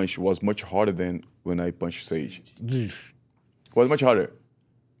this punch was much harder than when I punched Sage. Was much harder.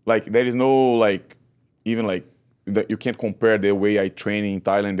 Like, there is no, like, even like, you can't compare the way I train in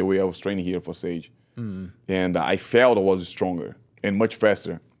Thailand, the way I was training here for Sage. And I felt I was stronger and much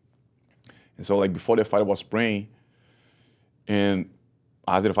faster. And so, like, before the fight, I was praying. And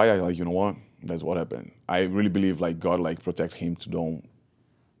after the fight, I was like, you know what? That's what happened. I really believe, like, God, like, protect him to don't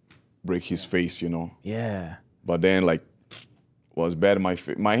break his face, Yeah. But then, like, was bad in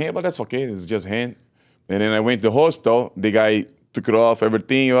my hand, but that's okay. It's just hand. And then I went to the hospital. The guy took it off,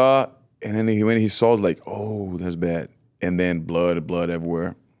 everything. And then when he saw, like, oh, that's bad. And then blood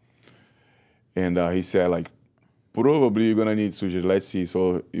everywhere. And he said, like, probably you're gonna need surgery. Let's see.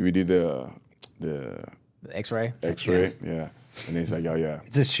 So we did the X-ray. X-ray, yeah. And he's like, oh yeah.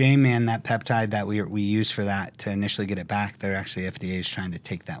 It's a shame, man, that peptide that we used for that to initially get it back, they're actually, FDA is trying to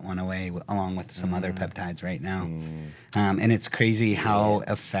take that one away along with some other peptides right now. And it's crazy how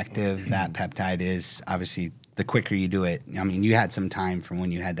effective that peptide is. Obviously, the quicker you do it, I mean, you had some time from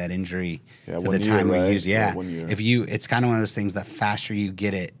when you had that injury to the 1 time year, we right? used. Yeah, Yeah. 1 year. It's kind of one of those things, the faster you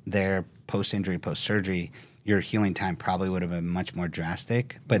get it there post-injury, post-surgery, your healing time probably would have been much more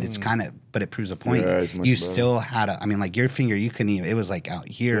drastic, but but it proves a point. Yeah, it's much You better. still had like your finger, you couldn't even, it was like out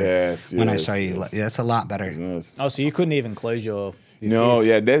here Yes, when I yes, saw you. yes. Yeah, that's a lot better. Yes. Oh, so you couldn't even close your No, fist.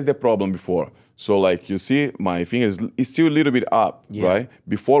 yeah, that's the problem before. So like you see, my finger is still a little bit up, right?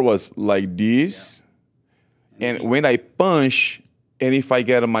 Before was like this, and when I punch, and if I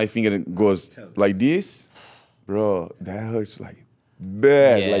get on my finger and it goes like this, bro, that hurts like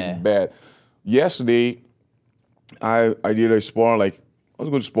bad, Yeah. like bad. Yesterday, I did a spar, like it was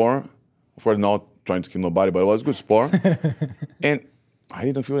a good spar. Of course, not trying to kill nobody, but it was a good spar, and I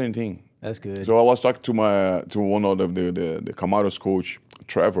didn't feel anything. That's good. So I was talking to one of the Camaro's coach,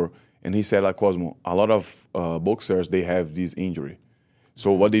 Trevor, and he said, like, Cosmo, a lot of boxers, they have this injury.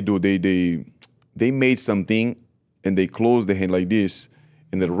 So what they do, they made something and they close the hand like this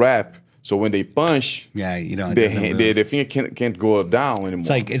and they wrap So when they punch, Yeah, you know, it the doesn't move. the finger can't go down anymore.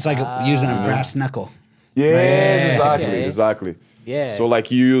 It's like using a brass knuckle. yeah, exactly, okay. exactly. Yeah. So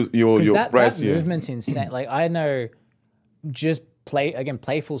like you that press here. movement's insane. Like I know, just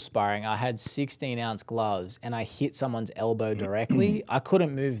playful sparring. I had 16-ounce gloves and I hit someone's elbow directly. I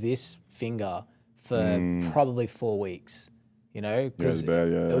couldn't move this finger for probably 4 weeks. You know, because bad,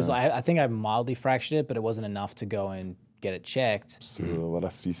 yeah, it was yeah. like I think I mildly fractured it, but it wasn't enough to go and get it checked. So, what a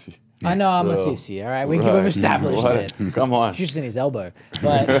sissy. I know I'm a Well, sissy. All right, we've established What? it. Come on. She's just in his elbow.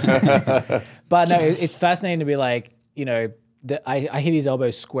 But but no, it's fascinating to be like, you know, I hit his elbow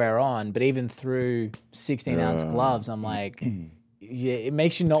square on, but even through 16-ounce gloves, I'm like, yeah, it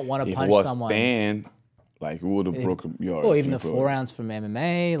makes you not want to If it punch was someone. 10, like, it would have broken your. Or even the finger. 4-ounce from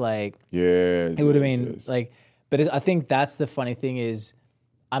MMA, like Yeah. it would have been like. But I think that's the funny thing is,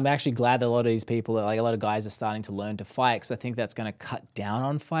 I'm actually glad that a lot of these people, like a lot of guys, are starting to learn to fight because I think that's going to cut down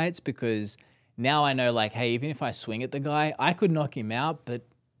on fights because now I know, like, hey, even if I swing at the guy, I could knock him out, but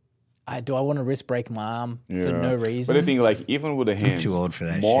do I want to risk breaking my arm for no reason? But the thing, like, even with the hands, too old for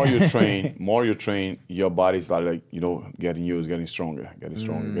that more shit. you train, your body's like, you know, getting used, getting stronger.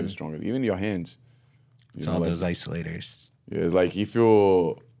 Even your hands. You So know, all like, those isolators. yeah, it's like if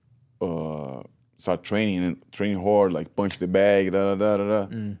you start training hard, like punch the bag,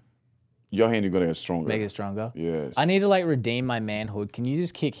 your hand is gonna get stronger. Make it stronger. Yes. I need to like redeem my manhood. Can you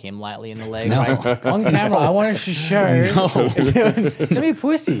just kick him lightly in the leg? Like, on camera, I want to show. Don't be a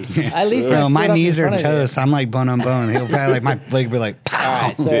pussy. At least I Bro, stood my up in knees are front of you. toast. I'm like bone on bone. He'll probably like my leg will be like, pow. All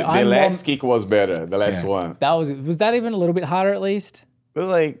right, so the I'm last kick was better. The last Yeah. one. that was that even a little bit harder at least? It was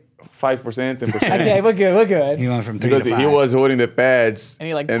like 5%, 10%. Okay, we're good. He went from 3 Because to 5. he was holding the pads, And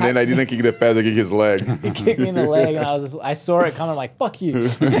he, like, then I tapped- didn't kick the pads, I kicked his leg. He kicked me in the leg, and I saw it coming. I'm like, fuck you.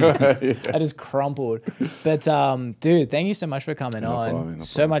 I just crumpled. But dude, thank you so much for coming on. problem, no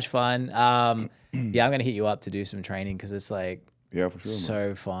So much fun. Yeah, I'm gonna hit you up to do some training because it's like Yeah, for sure. Man.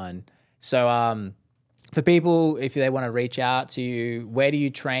 so fun. So for people, if they want to reach out to you, where do you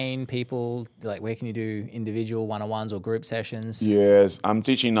train people? Like, where can you do individual one-on-ones or group sessions? Yes, I'm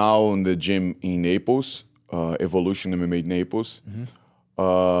teaching now in the gym in Naples, Evolution MMA Naples.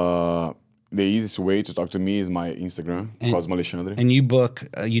 The easiest way to talk to me is my Instagram, Cosmo Alexandre. And you book,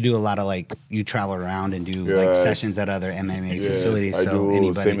 you do a lot of like, you travel around and do like Yes. sessions at other MMA Yes, facilities. I So do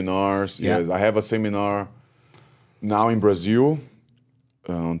anybody, seminars. Yeah. Yes, I have a seminar now in Brazil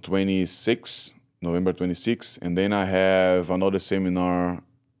on November 26, and then I have another seminar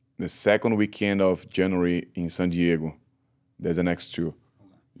the second weekend of January in San Diego. There's the next two.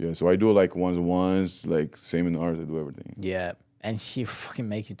 Yeah, so I do like one-on-ones, like seminars. I do everything. Yeah. And he fucking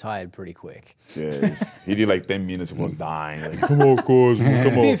make you tired pretty quick. Yes, he did like 10 minutes. He was dying. Like, come on, Cosmo,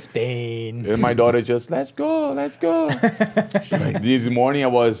 come on. 15. And my daughter just, let's go. This morning I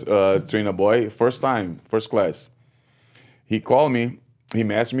was training a boy, first class. He called me, he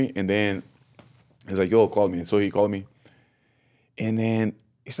messaged me, and then he's like, yo, call me. So he called me. And then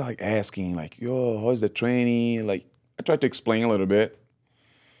he's like asking, like, yo, how's the training? Like, I tried to explain a little bit.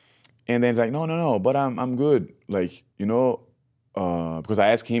 And then he's like, no, but I'm good. Like, you know, because I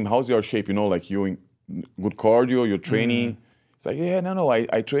asked him, how's your shape? You know, like you in good cardio, you're training. It's like, yeah, no,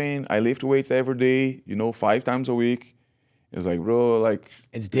 I train, I lift weights every day, you know, 5 times a week. It's like, bro, like,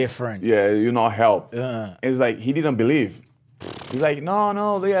 It's different. yeah, you not help. It's like, he didn't believe. He's like,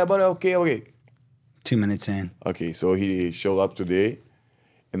 no, yeah, but okay. 2 minutes in. Okay, so he showed up today,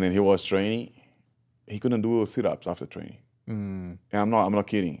 and then he was training. He couldn't do sit-ups after training. And I'm not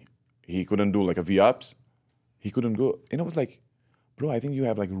kidding. He couldn't do like a V-ups. He couldn't go. And I was like, bro, I think you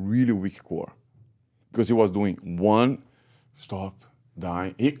have like really weak core. Because he was doing one, stop,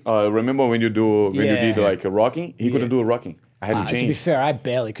 dying. He remember when you did like a rocking? He couldn't do a rocking. I had to To be change. fair, I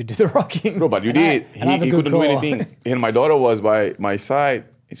barely could do the rocking. Bro, but you And I- did. and I have a He good couldn't do core. anything. And my daughter was by my side.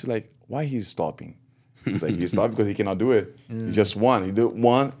 And she's like, why he's stopping? It's like, he stopped because he cannot do it. He just one. He did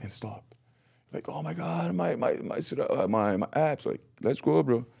one and stop. Like, oh my God, my abs. Like, let's go,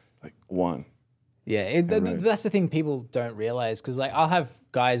 bro. Like, one. Yeah, that's the thing people don't realize because like I'll have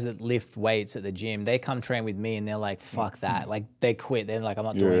guys that lift weights at the gym. They come train with me and they're like, "Fuck that!" Like they quit. They're like, "I'm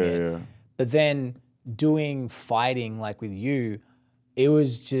not doing it." Yeah. But then doing fighting like with you, it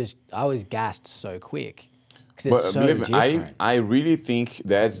was just I was gassed so quick because it's But so believe me, different. I really think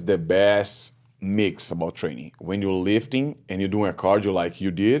that's the best mix about training. When you're lifting and you're doing a cardio like you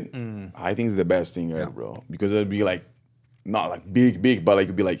did, I think it's the best thing ever, bro. Because it'd be like, not like big, but like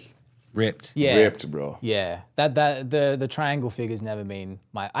it'd be like Ripped. Yeah. ripped, bro. Yeah, that the triangle figure's never been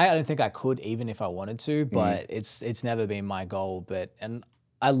my. I don't think I could even if I wanted to, but it's never been my goal. And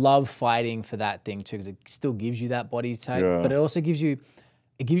I love fighting for that thing too because it still gives you that body type, Yeah. but it also gives you.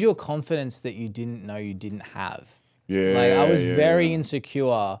 it gives you a confidence that you didn't know you didn't have. Yeah. Like I was very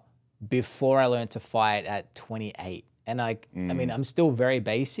insecure before I learned to fight at 28. And I mean, I'm still very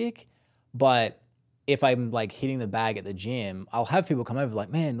basic, but if I'm like hitting the bag at the gym, I'll have people come over like,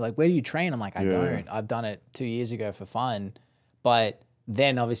 man, like, where do you train? I'm like, I don't. I've done it 2 years ago for fun. But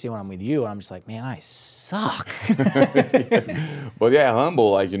then obviously when I'm with you, I'm just like, man, I suck. But yeah,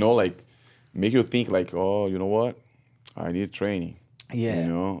 humble, like, you know, like make you think like, oh, you know what? I need training. Yeah. You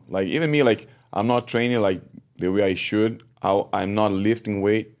know, like even me, like I'm not training like the way I should. I'm not lifting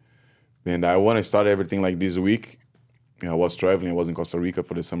weight. And I want to start everything like this week. I was traveling. I was in Costa Rica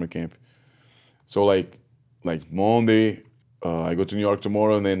for the summer camp. So like Monday, I go to New York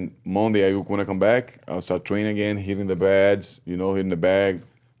tomorrow, and then Monday when I come back, I'll start training again, hitting the beds, you know, hitting the bag,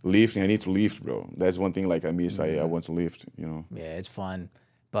 lifting. I need to lift, bro. That's one thing like I miss. I want to lift, you know. Yeah, it's fun.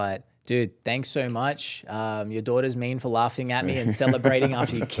 But dude, thanks so much. Your daughter's mean for laughing at me and celebrating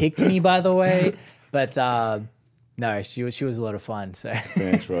after you kicked me, by the way. But no, she was a lot of fun. So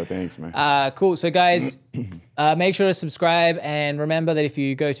Thanks, bro. Thanks, man. cool. So guys, make sure to subscribe, and remember that if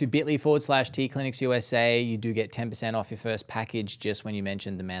you go to bit.ly/TClinicsUSA, you do get 10% off your first package just when you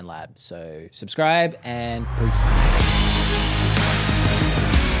mention the Man Lab. So subscribe and peace.